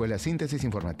y esta fue la síntesis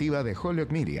informativa de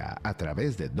Holyoke Media a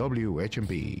través de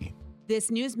WHMP.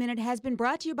 This News Minute has been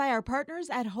brought to you by our partners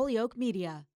at Holyoke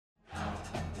Media.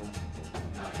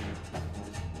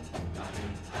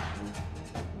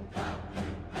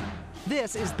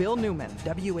 This is Bill Newman,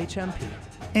 WHMP.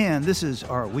 And this is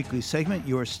our weekly segment,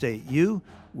 Your State U,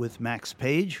 with Max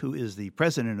Page, who is the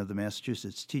president of the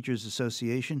Massachusetts Teachers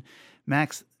Association.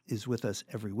 Max is with us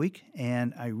every week,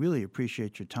 and I really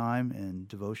appreciate your time and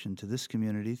devotion to this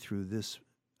community through this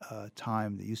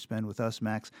time that you spend with us,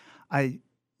 Max. I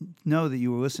know that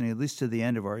you were listening at least to the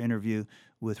end of our interview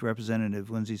with Representative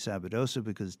Lindsay Sabadosa,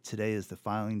 because today is the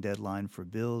filing deadline for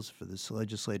bills for this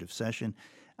legislative session.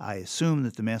 I assume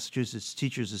that the Massachusetts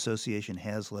Teachers Association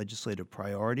has legislative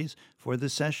priorities for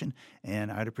this session,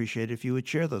 and I'd appreciate it if you would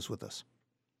share those with us.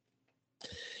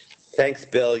 Thanks,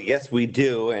 Bill. Yes, we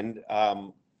do. And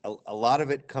a lot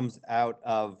of it comes out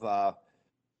of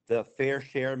the Fair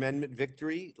Share Amendment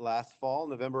victory last fall,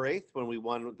 November 8th, when we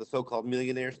won the so-called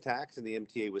millionaires tax, and the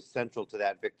MTA was central to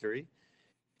that victory,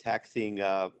 taxing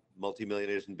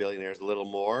multimillionaires and billionaires a little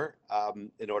more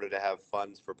in order to have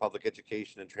funds for public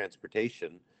education and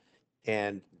transportation.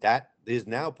 And that is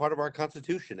now part of our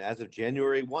Constitution as of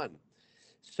January 1.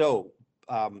 So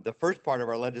the first part of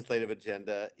our legislative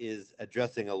agenda is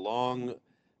addressing a long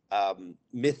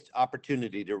missed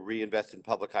opportunity to reinvest in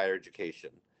public higher education.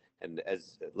 And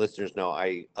as listeners know,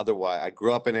 I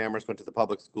grew up in Amherst, went to the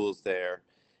public schools there.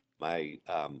 My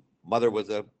mother was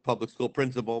a public school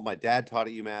principal. My dad taught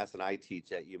at UMass, and I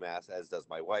teach at UMass, as does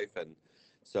my wife. And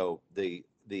so the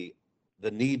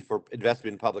need for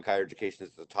investment in public higher education is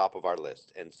at the top of our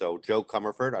list. And so Joe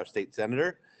Comerford, our state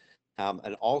senator,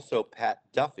 and also Pat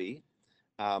Duffy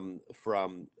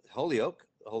from Holyoke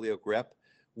rep,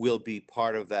 will be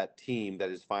part of that team that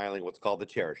is filing what's called the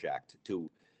Cherish Act to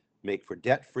make for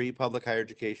debt-free public higher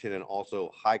education and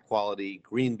also high-quality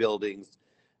green buildings,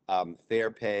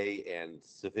 fair pay, and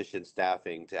sufficient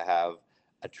staffing to have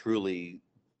a truly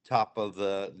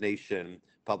top-of-the-nation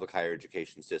public higher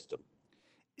education system.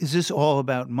 Is this all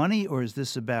about money, or is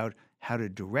this about how to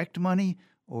direct money,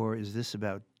 or is this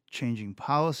about changing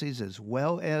policies as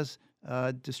well as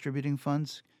distributing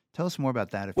funds? Tell us more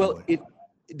about that, if you Well,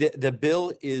 would. the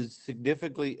bill is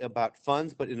significantly about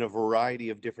funds, but in a variety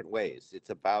of different ways. It's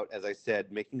about, as I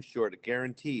said, making sure to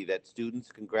guarantee that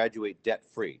students can graduate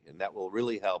debt-free, and that will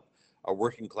really help our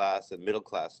working class and middle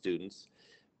class students,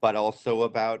 but also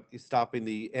about stopping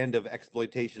the end of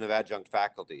exploitation of adjunct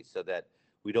faculty so that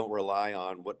we don't rely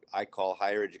on what I call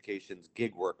higher education's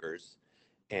gig workers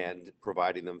and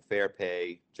providing them fair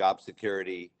pay, job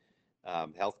security,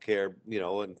 healthcare,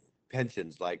 and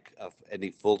pensions like any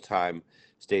full-time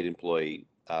state employee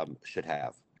should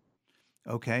have.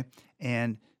 Okay.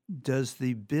 And does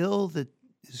the bill that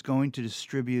is going to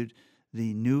distribute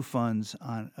the new funds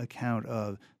on account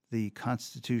of the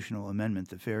constitutional amendment,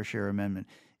 the Fair Share Amendment,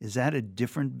 is that a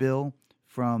different bill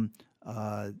from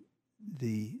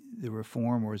the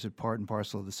reform, or is it part and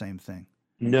parcel of the same thing?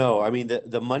 No, I mean,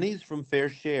 the monies from Fair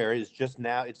Share is just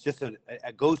now, it's just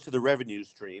it goes to the revenue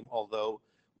stream, although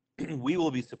we will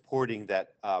be supporting that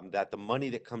the money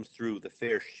that comes through the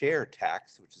Fair Share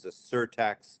tax, which is a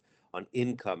surtax on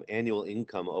income, annual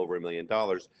income over $1 million,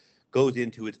 goes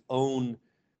into its own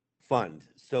fund,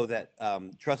 so that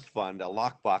trust fund, a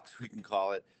lockbox we can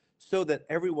call it, so that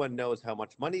everyone knows how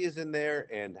much money is in there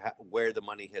and where the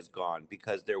money has gone,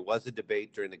 because there was a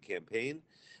debate during the campaign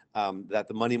that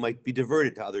the money might be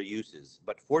diverted to other uses.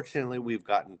 But fortunately, we've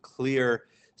gotten clear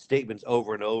statements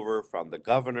over and over from the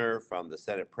governor, from the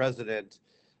Senate president,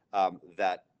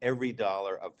 that every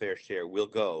dollar of Fair Share will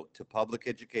go to public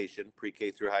education,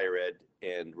 pre-K through higher ed,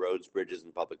 and roads, bridges,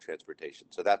 and public transportation.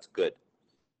 So that's good.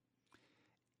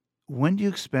 When do you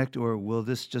expect, or will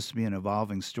this just be an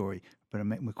evolving story? But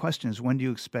my question is, when do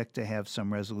you expect to have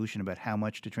some resolution about how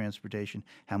much to transportation,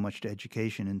 how much to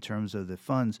education in terms of the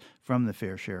funds from the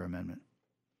Fair Share Amendment?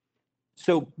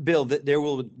 So, Bill, there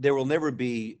will never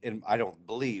be, and I don't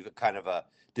believe, a kind of a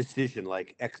decision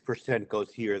like X percent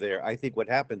goes here or there. I think what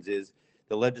happens is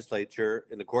the legislature,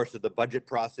 in the course of the budget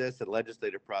process and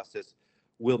legislative process,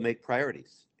 will make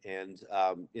priorities. And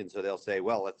so they'll say,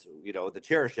 well, let's, the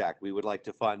CHERISH Act, we would like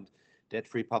to fund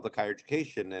debt-free public higher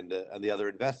education and the other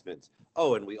investments.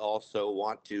 Oh, and we also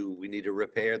we need to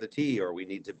repair the T, or we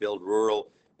need to build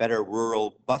better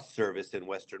rural bus service in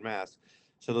Western Mass.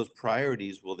 So those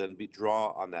priorities will then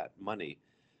draw on that money.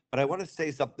 But I want to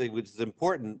say something which is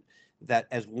important, that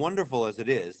as wonderful as it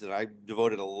is, and I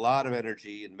devoted a lot of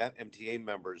energy, and MTA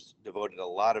members devoted a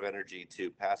lot of energy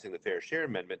to passing the Fair Share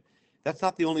Amendment, that's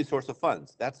not the only source of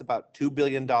funds. That's about $2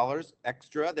 billion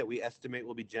extra that we estimate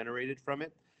will be generated from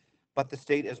it. But the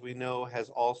state, as we know, has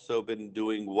also been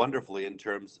doing wonderfully in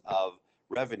terms of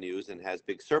revenues and has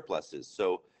big surpluses.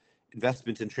 So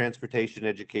investments in transportation,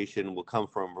 education will come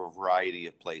from a variety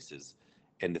of places,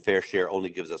 and the Fair Share only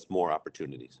gives us more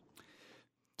opportunities.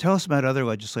 Tell us about other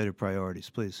legislative priorities,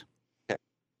 please. Okay.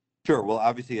 Sure. Well,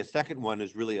 obviously, a second one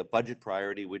is really a budget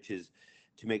priority, which is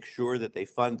to make sure that they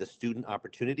fund the Student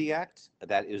Opportunity Act.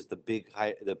 That is the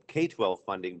the K-12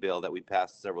 funding bill that we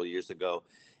passed several years ago.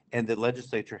 And the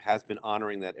legislature has been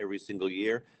honoring that every single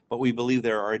year. But we believe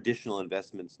there are additional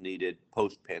investments needed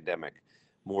post-pandemic,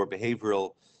 more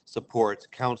behavioral supports,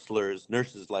 counselors,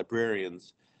 nurses,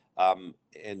 librarians,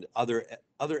 and other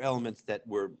elements that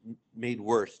were made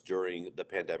worse during the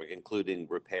pandemic, including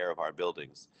repair of our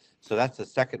buildings. So that's the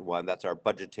second one. That's our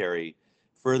budgetary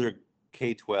further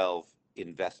K-12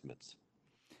 investments.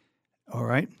 All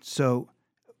right. So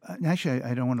actually,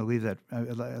 I don't want to leave that.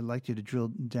 I'd like you to drill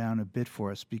down a bit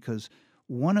for us, because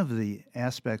one of the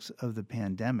aspects of the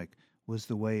pandemic was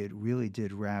the way it really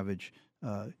did ravage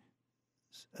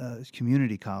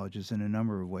community colleges in a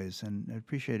number of ways. And I'd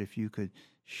appreciate if you could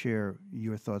share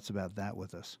your thoughts about that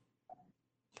with us.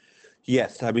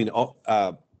 Yes, I mean,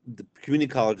 the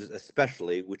community colleges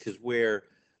especially, which is where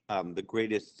the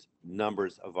greatest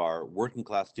numbers of our working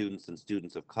class students and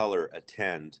students of color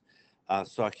attend,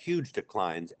 saw huge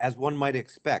declines, as one might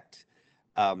expect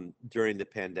during the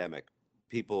pandemic.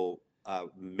 People,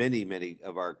 many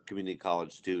of our community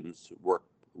college students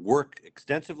work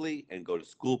extensively and go to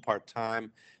school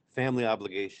part-time, family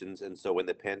obligations, and so when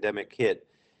the pandemic hit,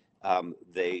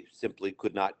 they simply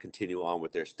could not continue on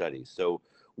with their studies. So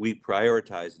we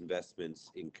prioritize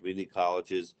investments in community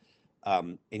colleges,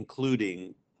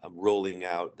 including rolling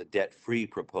out the debt-free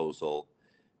proposal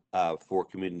for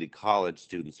community college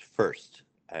students first.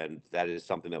 And that is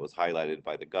something that was highlighted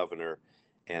by the governor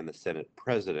and the Senate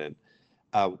president.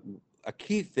 A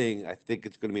key thing I think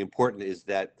it's going to be important is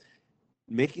that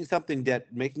making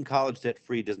college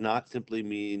debt-free does not simply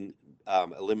mean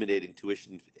eliminating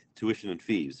tuition and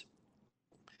fees.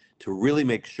 To really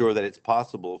make sure that it's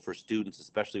possible for students,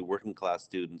 especially working class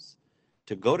students,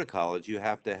 to go to college, you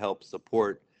have to help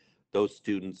support those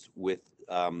students with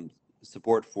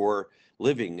support for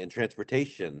living and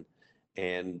transportation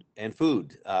and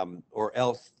food, or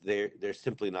else they're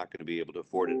simply not going to be able to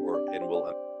afford it, and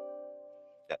will.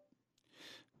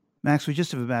 Max, we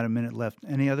just have about a minute left.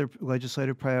 Any other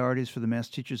legislative priorities for the Mass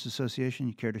Teachers Association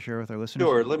you care to share with our listeners?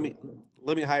 Sure. Let me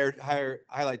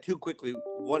highlight two quickly.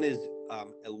 One is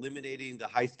eliminating the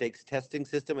high stakes testing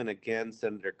system, and again,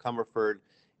 Senator Comerford,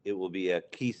 it will be a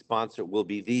key sponsor, will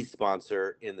be the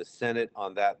sponsor in the Senate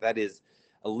on that. That is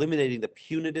eliminating the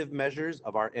punitive measures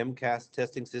of our MCAS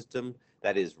testing system.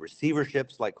 That is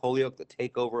receiverships like Holyoke, the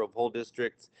takeover of whole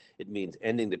districts. It means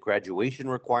ending the graduation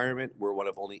requirement. We're one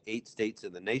of only 8 states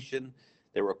in the nation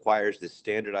that requires this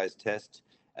standardized test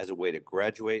as a way to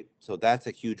graduate. So that's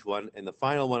a huge one. And the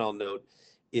final one I'll note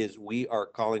is we are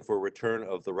calling for a return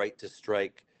of the right to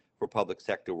strike for public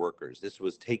sector workers. This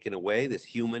was taken away, this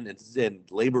human and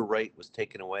labor right was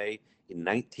taken away in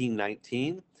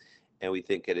 1919. And we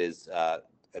think it is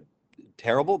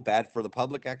terrible, bad for the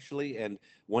public, actually. And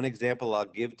one example I'll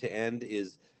give to end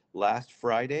is last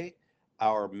Friday,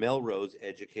 our Melrose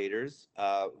educators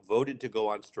voted to go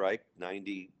on strike.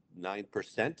 99%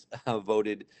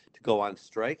 voted to go on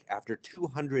strike after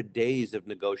 200 days of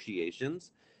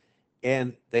negotiations.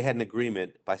 And they had an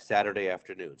agreement by Saturday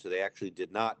afternoon. So they actually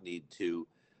did not need to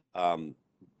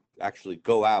actually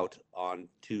go out on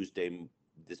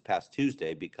this past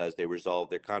Tuesday, because they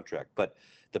resolved their contract. But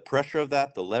the pressure of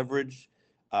that, the leverage,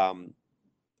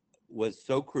 was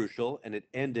so crucial, and it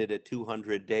ended a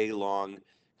 200-day-long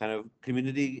kind of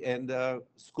community and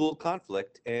school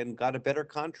conflict and got a better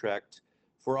contract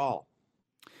for all.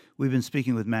 We've been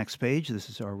speaking with Max Page. This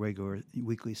is our regular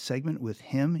weekly segment with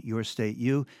him, Your State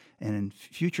U. And in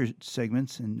future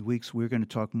segments and weeks, we're going to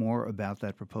talk more about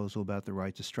that proposal, about the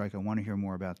right to strike. I want to hear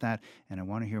more about that, and I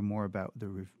want to hear more about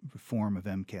the reform of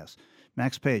MCAS.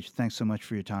 Max Page, thanks so much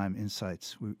for your time,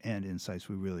 insights. We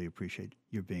really appreciate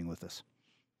your being with us.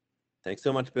 Thanks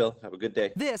so much, Bill. Have a good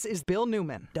day. This is Bill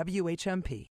Newman,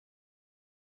 WHMP.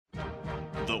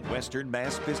 The Western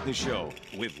Mass Business Show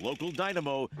with local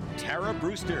dynamo Tara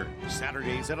Brewster,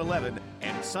 Saturdays at 11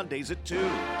 and Sundays at 2,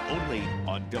 only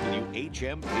on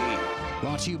WHMP.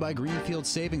 Brought to you by Greenfield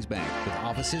Savings Bank, with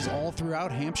offices all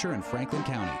throughout Hampshire and Franklin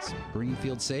counties.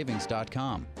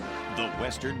 GreenfieldSavings.com. The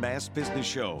Western Mass Business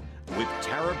Show with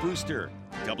Tara Brewster,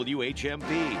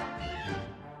 WHMP.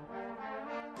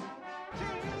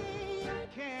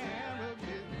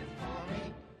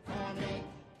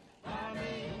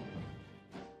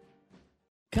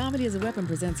 Comedy as a Weapon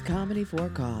presents Comedy for a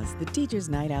Cause, the Teacher's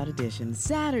Night Out edition,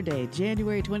 Saturday,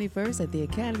 January 21st at the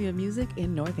Academy of Music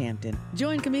in Northampton.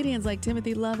 Join comedians like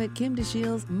Timothy Lovett, Kim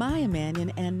DeShields, Maya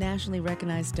Mannion, and nationally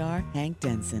recognized star Hank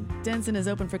Denson. Denson is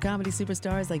open for comedy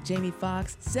superstars like Jamie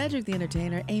Foxx, Cedric the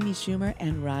Entertainer, Amy Schumer,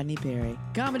 and Rodney Perry.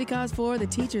 Comedy Cause for the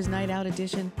Teacher's Night Out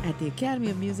edition at the Academy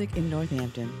of Music in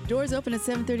Northampton. Doors open at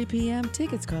 7:30 p.m.,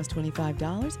 tickets cost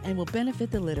 $25 and will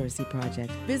benefit the Literacy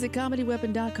Project. Visit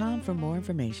ComedyWeapon.com for more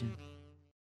information.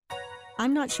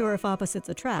 I'm not sure if opposites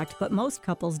attract, but most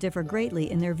couples differ greatly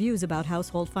in their views about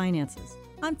household finances.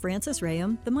 I'm Frances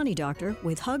Rayam, the Money Doctor,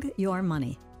 with Hug Your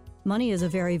Money. Money is a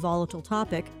very volatile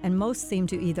topic, and most seem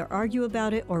to either argue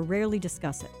about it or rarely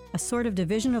discuss it. A sort of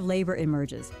division of labor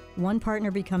emerges, one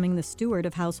partner becoming the steward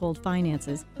of household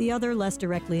finances, the other less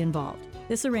directly involved.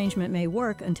 This arrangement may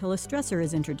work until a stressor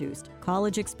is introduced: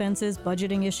 college expenses,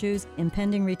 budgeting issues,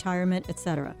 impending retirement,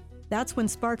 etc. That's when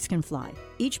sparks can fly.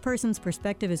 Each person's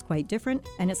perspective is quite different,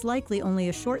 and it's likely only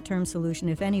a short-term solution,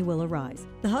 if any, will arise.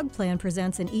 The HUG plan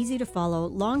presents an easy-to-follow,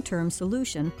 long-term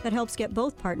solution that helps get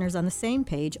both partners on the same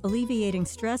page, alleviating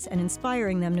stress and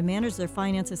inspiring them to manage their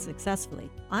finances successfully.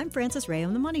 I'm Frances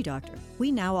Rayam, the Money Doctor. We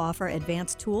now offer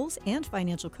advanced tools and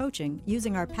financial coaching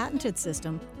using our patented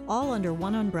system, all under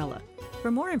one umbrella. For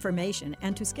more information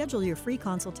and to schedule your free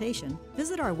consultation,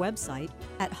 visit our website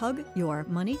at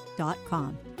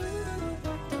hugyourmoney.com.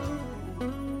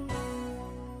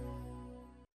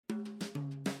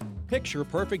 Picture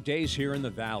perfect days here in the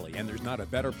Valley, and there's not a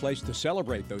better place to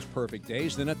celebrate those perfect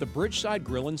days than at the Bridgeside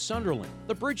Grill in Sunderland.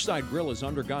 The Bridgeside Grill has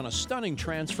undergone a stunning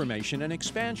transformation and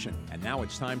expansion, and now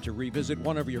it's time to revisit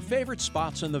one of your favorite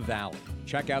spots in the Valley.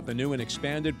 Check out the new and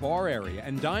expanded bar area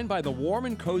and dine by the warm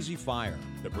and cozy fire.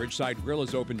 The Bridgeside Grill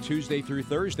is open Tuesday through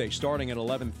Thursday starting at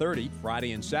 11:30,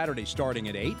 Friday and Saturday starting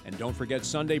at 8, and don't forget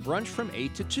Sunday brunch from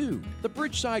 8 to 2. The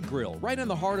Bridgeside Grill, right in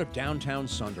the heart of downtown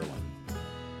Sunderland.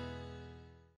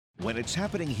 When it's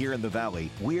happening here in the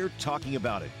Valley, we're talking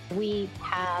about it. We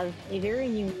have a very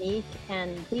unique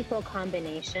and lethal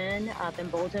combination of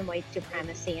emboldened white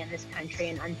supremacy in this country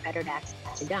and unfettered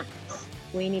access to guns.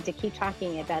 We need to keep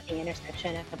talking about the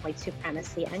intersection of white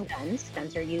supremacy and guns.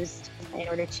 Guns are used in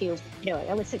order to,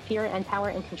 elicit fear and power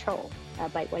and control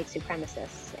by white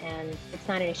supremacists, and it's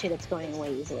not an issue that's going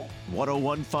away easily.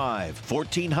 1015,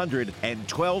 1400, and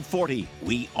 1240.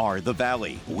 We are the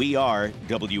Valley. We are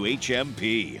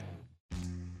WHMP.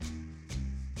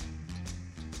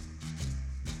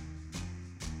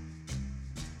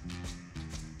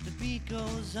 The beat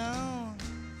goes on.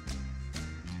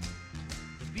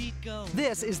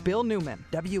 This is Bill Newman,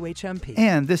 WHMP.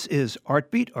 And this is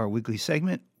Artbeat, our weekly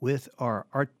segment with our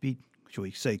Artbeat, shall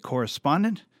we say,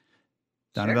 correspondent,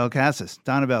 Donabelle Cassis.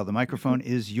 Donabelle, the microphone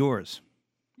is yours.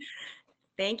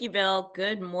 Thank you, Bill.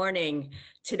 Good morning.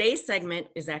 Today's segment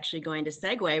is actually going to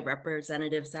segue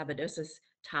Representative Sabadosa's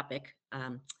topic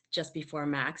just before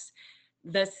Max.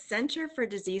 The Center for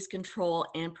Disease Control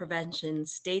and Prevention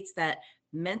states that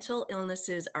mental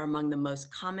illnesses are among the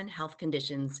most common health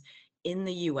conditions in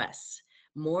the U.S.,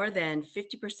 more than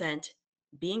 50%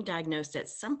 being diagnosed at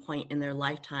some point in their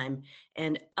lifetime.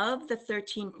 And of the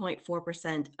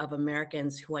 13.4% of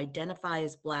Americans who identify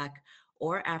as Black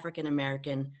or African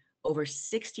American, over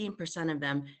 16% of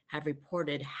them have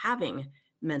reported having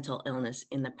mental illness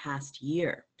in the past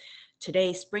year.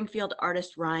 Today, Springfield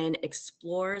artist Ryan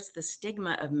explores the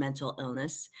stigma of mental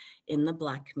illness in the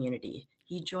Black community.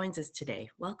 He joins us today.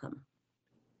 Welcome.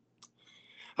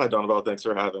 Hi, Donabelle. Thanks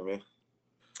for having me.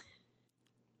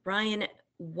 Brian,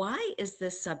 why is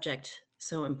this subject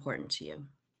so important to you?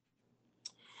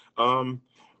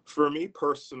 For me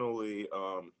personally,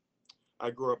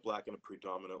 I grew up Black in a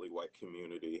predominantly white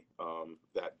community,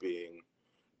 that being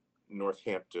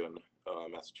Northampton,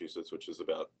 Massachusetts, which is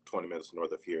about 20 minutes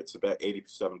north of here. It's about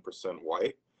 87%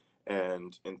 white.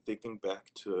 And in thinking back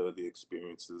to the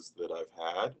experiences that I've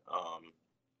had,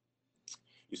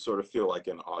 you sort of feel like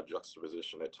an odd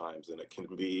juxtaposition at times, and it can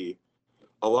be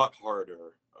a lot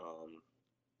harder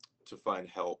to find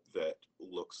help that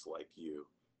looks like you.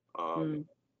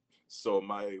 So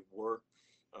my work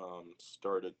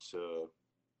started to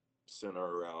center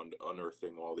around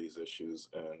unearthing all these issues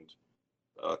and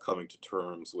coming to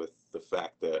terms with the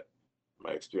fact that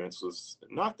my experience was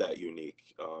not that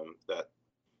unique, that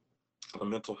a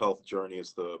mental health journey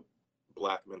is the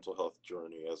Black mental health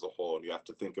journey as a whole, and you have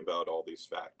to think about all these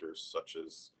factors such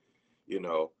as,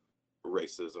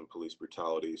 racism, police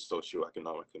brutality,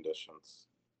 socioeconomic conditions.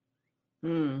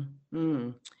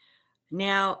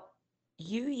 Now,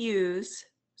 you use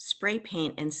spray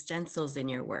paint and stencils in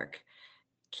your work.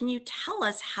 Can you tell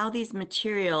us how these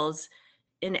materials,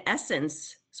 in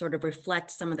essence, sort of reflect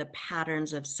some of the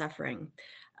patterns of suffering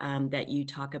that you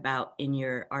talk about in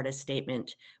your artist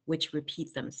statement, which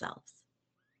repeat themselves?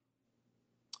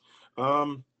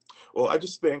 Well, I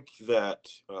just think that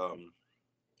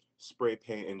spray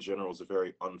paint in general is a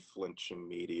very unflinching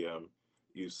medium.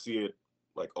 You see it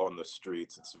like on the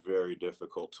streets. It's very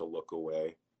difficult to look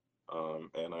away.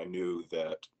 And I knew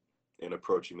that in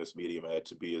approaching this medium, I had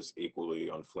to be as equally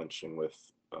unflinching with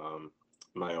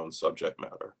my own subject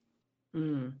matter.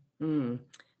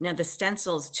 Now the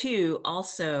stencils too,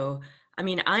 also, I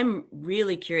mean, I'm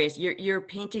really curious. Your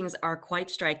paintings are quite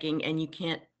striking, and you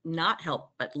can't not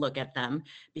help but look at them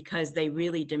because they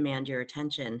really demand your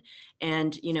attention.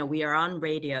 And, we are on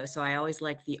radio, so I always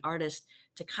like the artist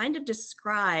to kind of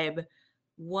describe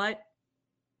what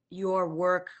your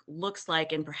work looks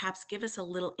like and perhaps give us a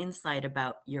little insight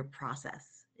about your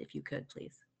process, if you could,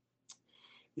 please.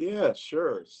 Yeah,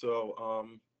 sure. So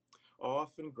I'll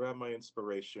often grab my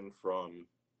inspiration from,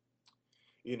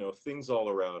 things all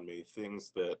around me,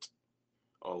 things that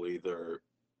I'll either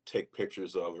take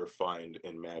pictures of or find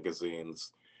in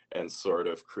magazines and sort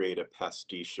of create a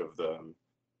pastiche of them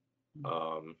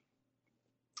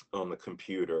on the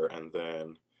computer, and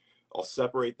then I'll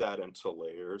separate that into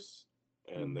layers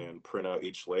and then print out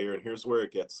each layer. And here's where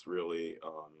it gets really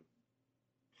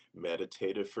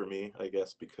meditative for me, I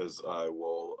guess, because I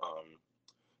will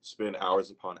spend hours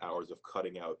upon hours of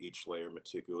cutting out each layer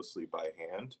meticulously by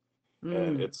hand.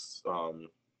 And it's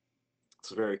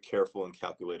a very careful and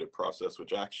calculated process,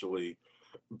 which actually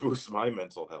boosts my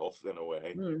mental health in a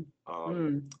way.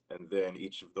 And then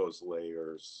each of those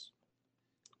layers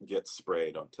gets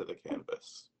sprayed onto the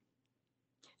canvas.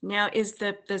 Now, is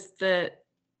the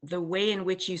way in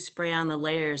which you spray on the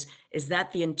layers, is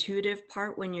that the intuitive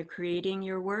part when you're creating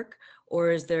your work,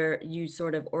 or is there, you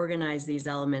sort of organize these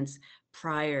elements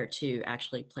prior to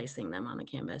actually placing them on the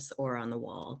canvas or on the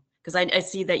wall? Because I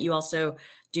see that you also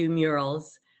do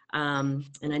murals. And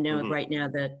I know right now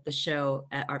that the show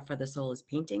at Art for the Soul is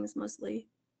paintings mostly.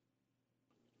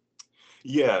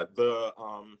 Yeah, the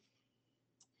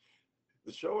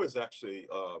show is actually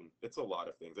it's a lot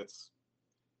of things.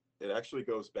 It actually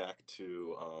goes back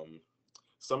to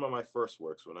some of my first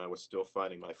works when I was still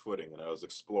finding my footing and I was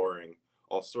exploring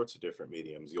all sorts of different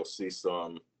mediums. You'll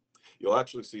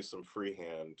actually see some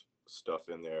freehand stuff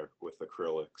in there with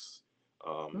acrylics,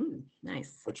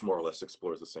 nice, which more or less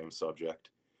explores the same subject.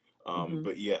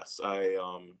 But yes, I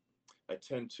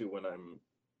tend to, when I'm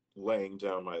laying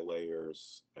down my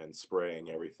layers and spraying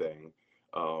everything,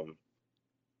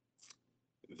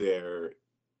 there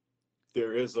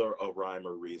is a rhyme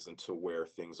or reason to where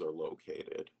things are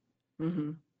located.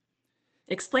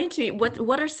 Explain to me,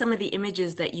 what are some of the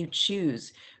images that you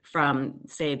choose from,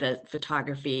 say, the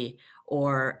photography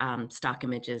or stock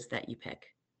images that you pick?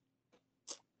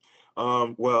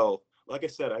 Well, like I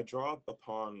said, I draw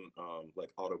upon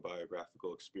like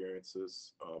autobiographical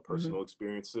experiences, personal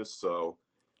experiences. So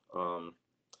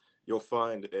you'll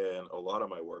find in a lot of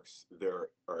my works, there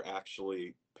are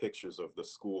actually pictures of the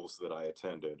schools that I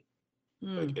attended,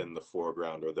 like in the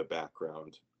foreground or the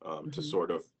background, to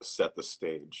sort of set the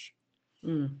stage.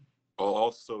 I'll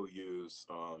also use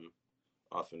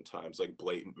oftentimes like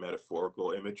blatant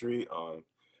metaphorical imagery.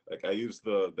 Like I use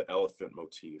the elephant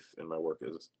motif in my work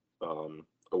as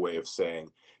a way of saying,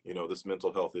 you know, this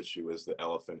mental health issue is the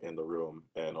elephant in the room,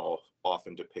 and I'll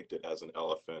often depict it as an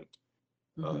elephant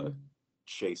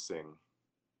chasing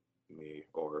me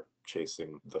or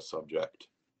chasing the subject.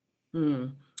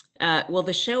 Well,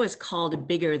 the show is called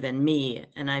Bigger Than Me,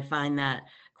 and I find that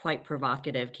quite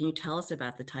provocative. Can you tell us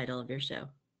about the title of your show?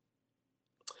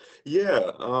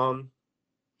 Yeah.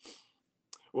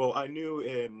 Well, I knew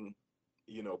in,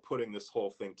 you know, putting this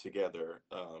whole thing together,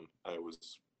 I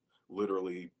was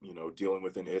literally, you know, dealing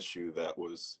with an issue that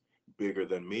was bigger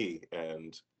than me.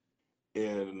 And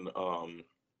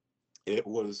it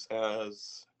was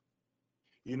as,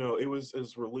 you know, it was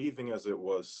as relieving as it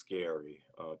was scary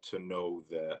to know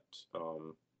that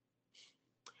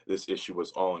this issue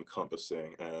was all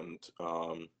encompassing. And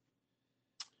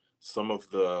some of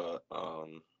the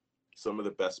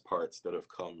best parts that have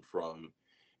come from,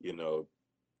 you know,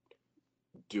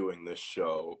 doing this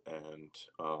show, and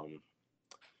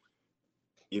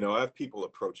you know, I have people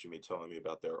approaching me telling me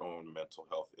about their own mental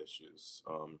health issues,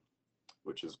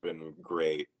 which has been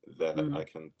great, that I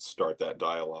can start that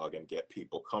dialogue and get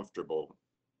people comfortable,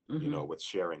 you know, with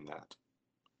sharing that.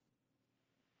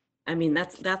 I mean,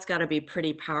 that's got to be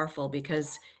pretty powerful,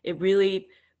 because it really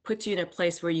puts you in a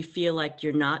place where you feel like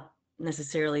you're not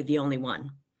necessarily the only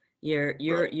one.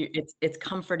 It's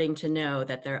comforting to know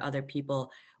that there are other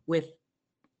people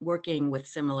working with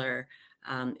similar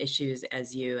issues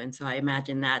as you. And so I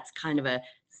imagine that's kind of a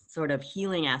sort of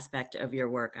healing aspect of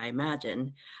your work, I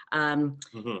imagine.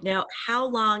 Now, how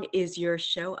long is your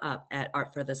show up at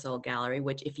Art for the Soul Gallery,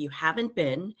 which, if you haven't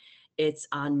been, it's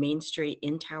on Main Street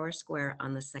in Tower Square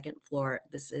on the second floor.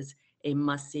 This is a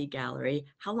must-see gallery.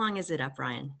 How long is it up,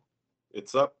 Ryan?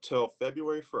 It's up till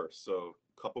February 1st, so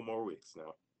a couple more weeks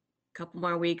now. Couple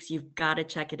more weeks. You've got to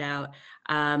check it out.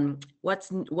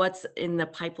 What's in the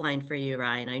pipeline for you,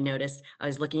 Ryan? I noticed, I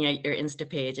was looking at your Insta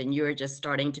page, and you were just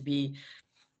starting to be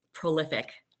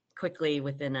prolific quickly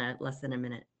within less than a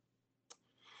minute.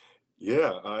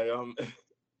 Yeah, I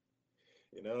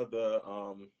you know,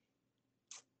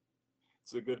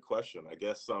 it's a good question. I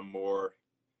guess I'm more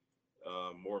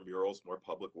murals, more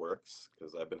public works,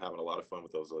 because I've been having a lot of fun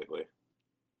with those lately.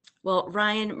 Well,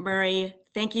 Ryan Murray,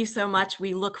 thank you so much.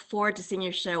 We look forward to seeing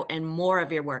your show and more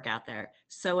of your work out there.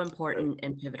 So important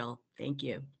and pivotal. Thank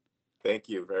you. Thank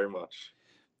you very much.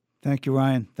 Thank you,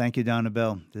 Ryan. Thank you, Donna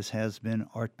Bell. This has been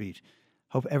Artbeat.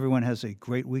 Hope everyone has a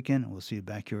great weekend. We'll see you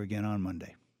back here again on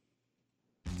Monday.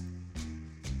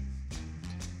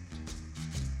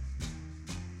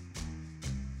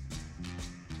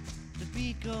 The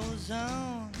beat goes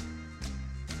on.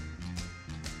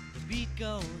 The beat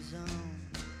goes on.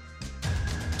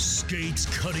 Skates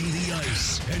cutting the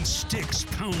ice and sticks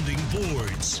pounding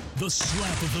boards. The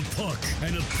slap of the puck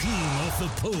and a ping off the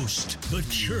post. The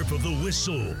chirp of the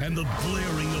whistle and the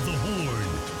blaring of the horn.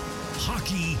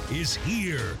 Hockey is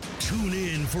here. Tune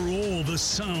in for all the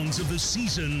sounds of the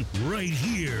season right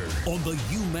here on the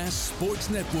UMass Sports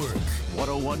Network.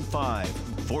 1015,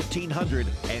 1400,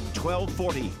 and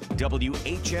 1240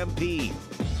 WHMP.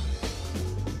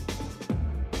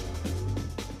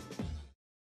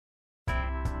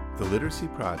 The Literacy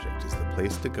Project is the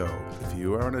place to go if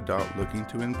you are an adult looking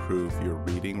to improve your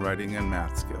reading, writing, and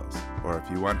math skills, or if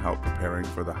you want help preparing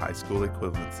for the high school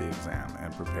equivalency exam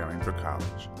and preparing for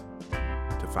college.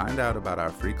 To find out about our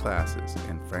free classes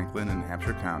in Franklin and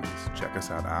Hampshire counties, check us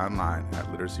out online at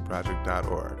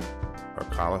literacyproject.org or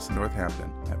call us in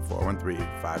Northampton at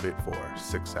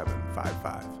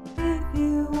 413-584-6755. If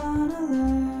you want to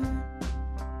learn,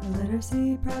 the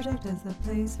Literacy Project is the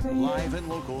place for you. Live and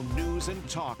local news and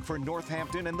talk for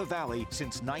Northampton and the Valley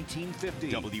since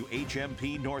 1950.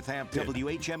 WHMP Northampton.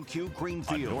 WHMQ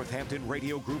Greenfield. A Northampton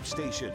Radio Group station.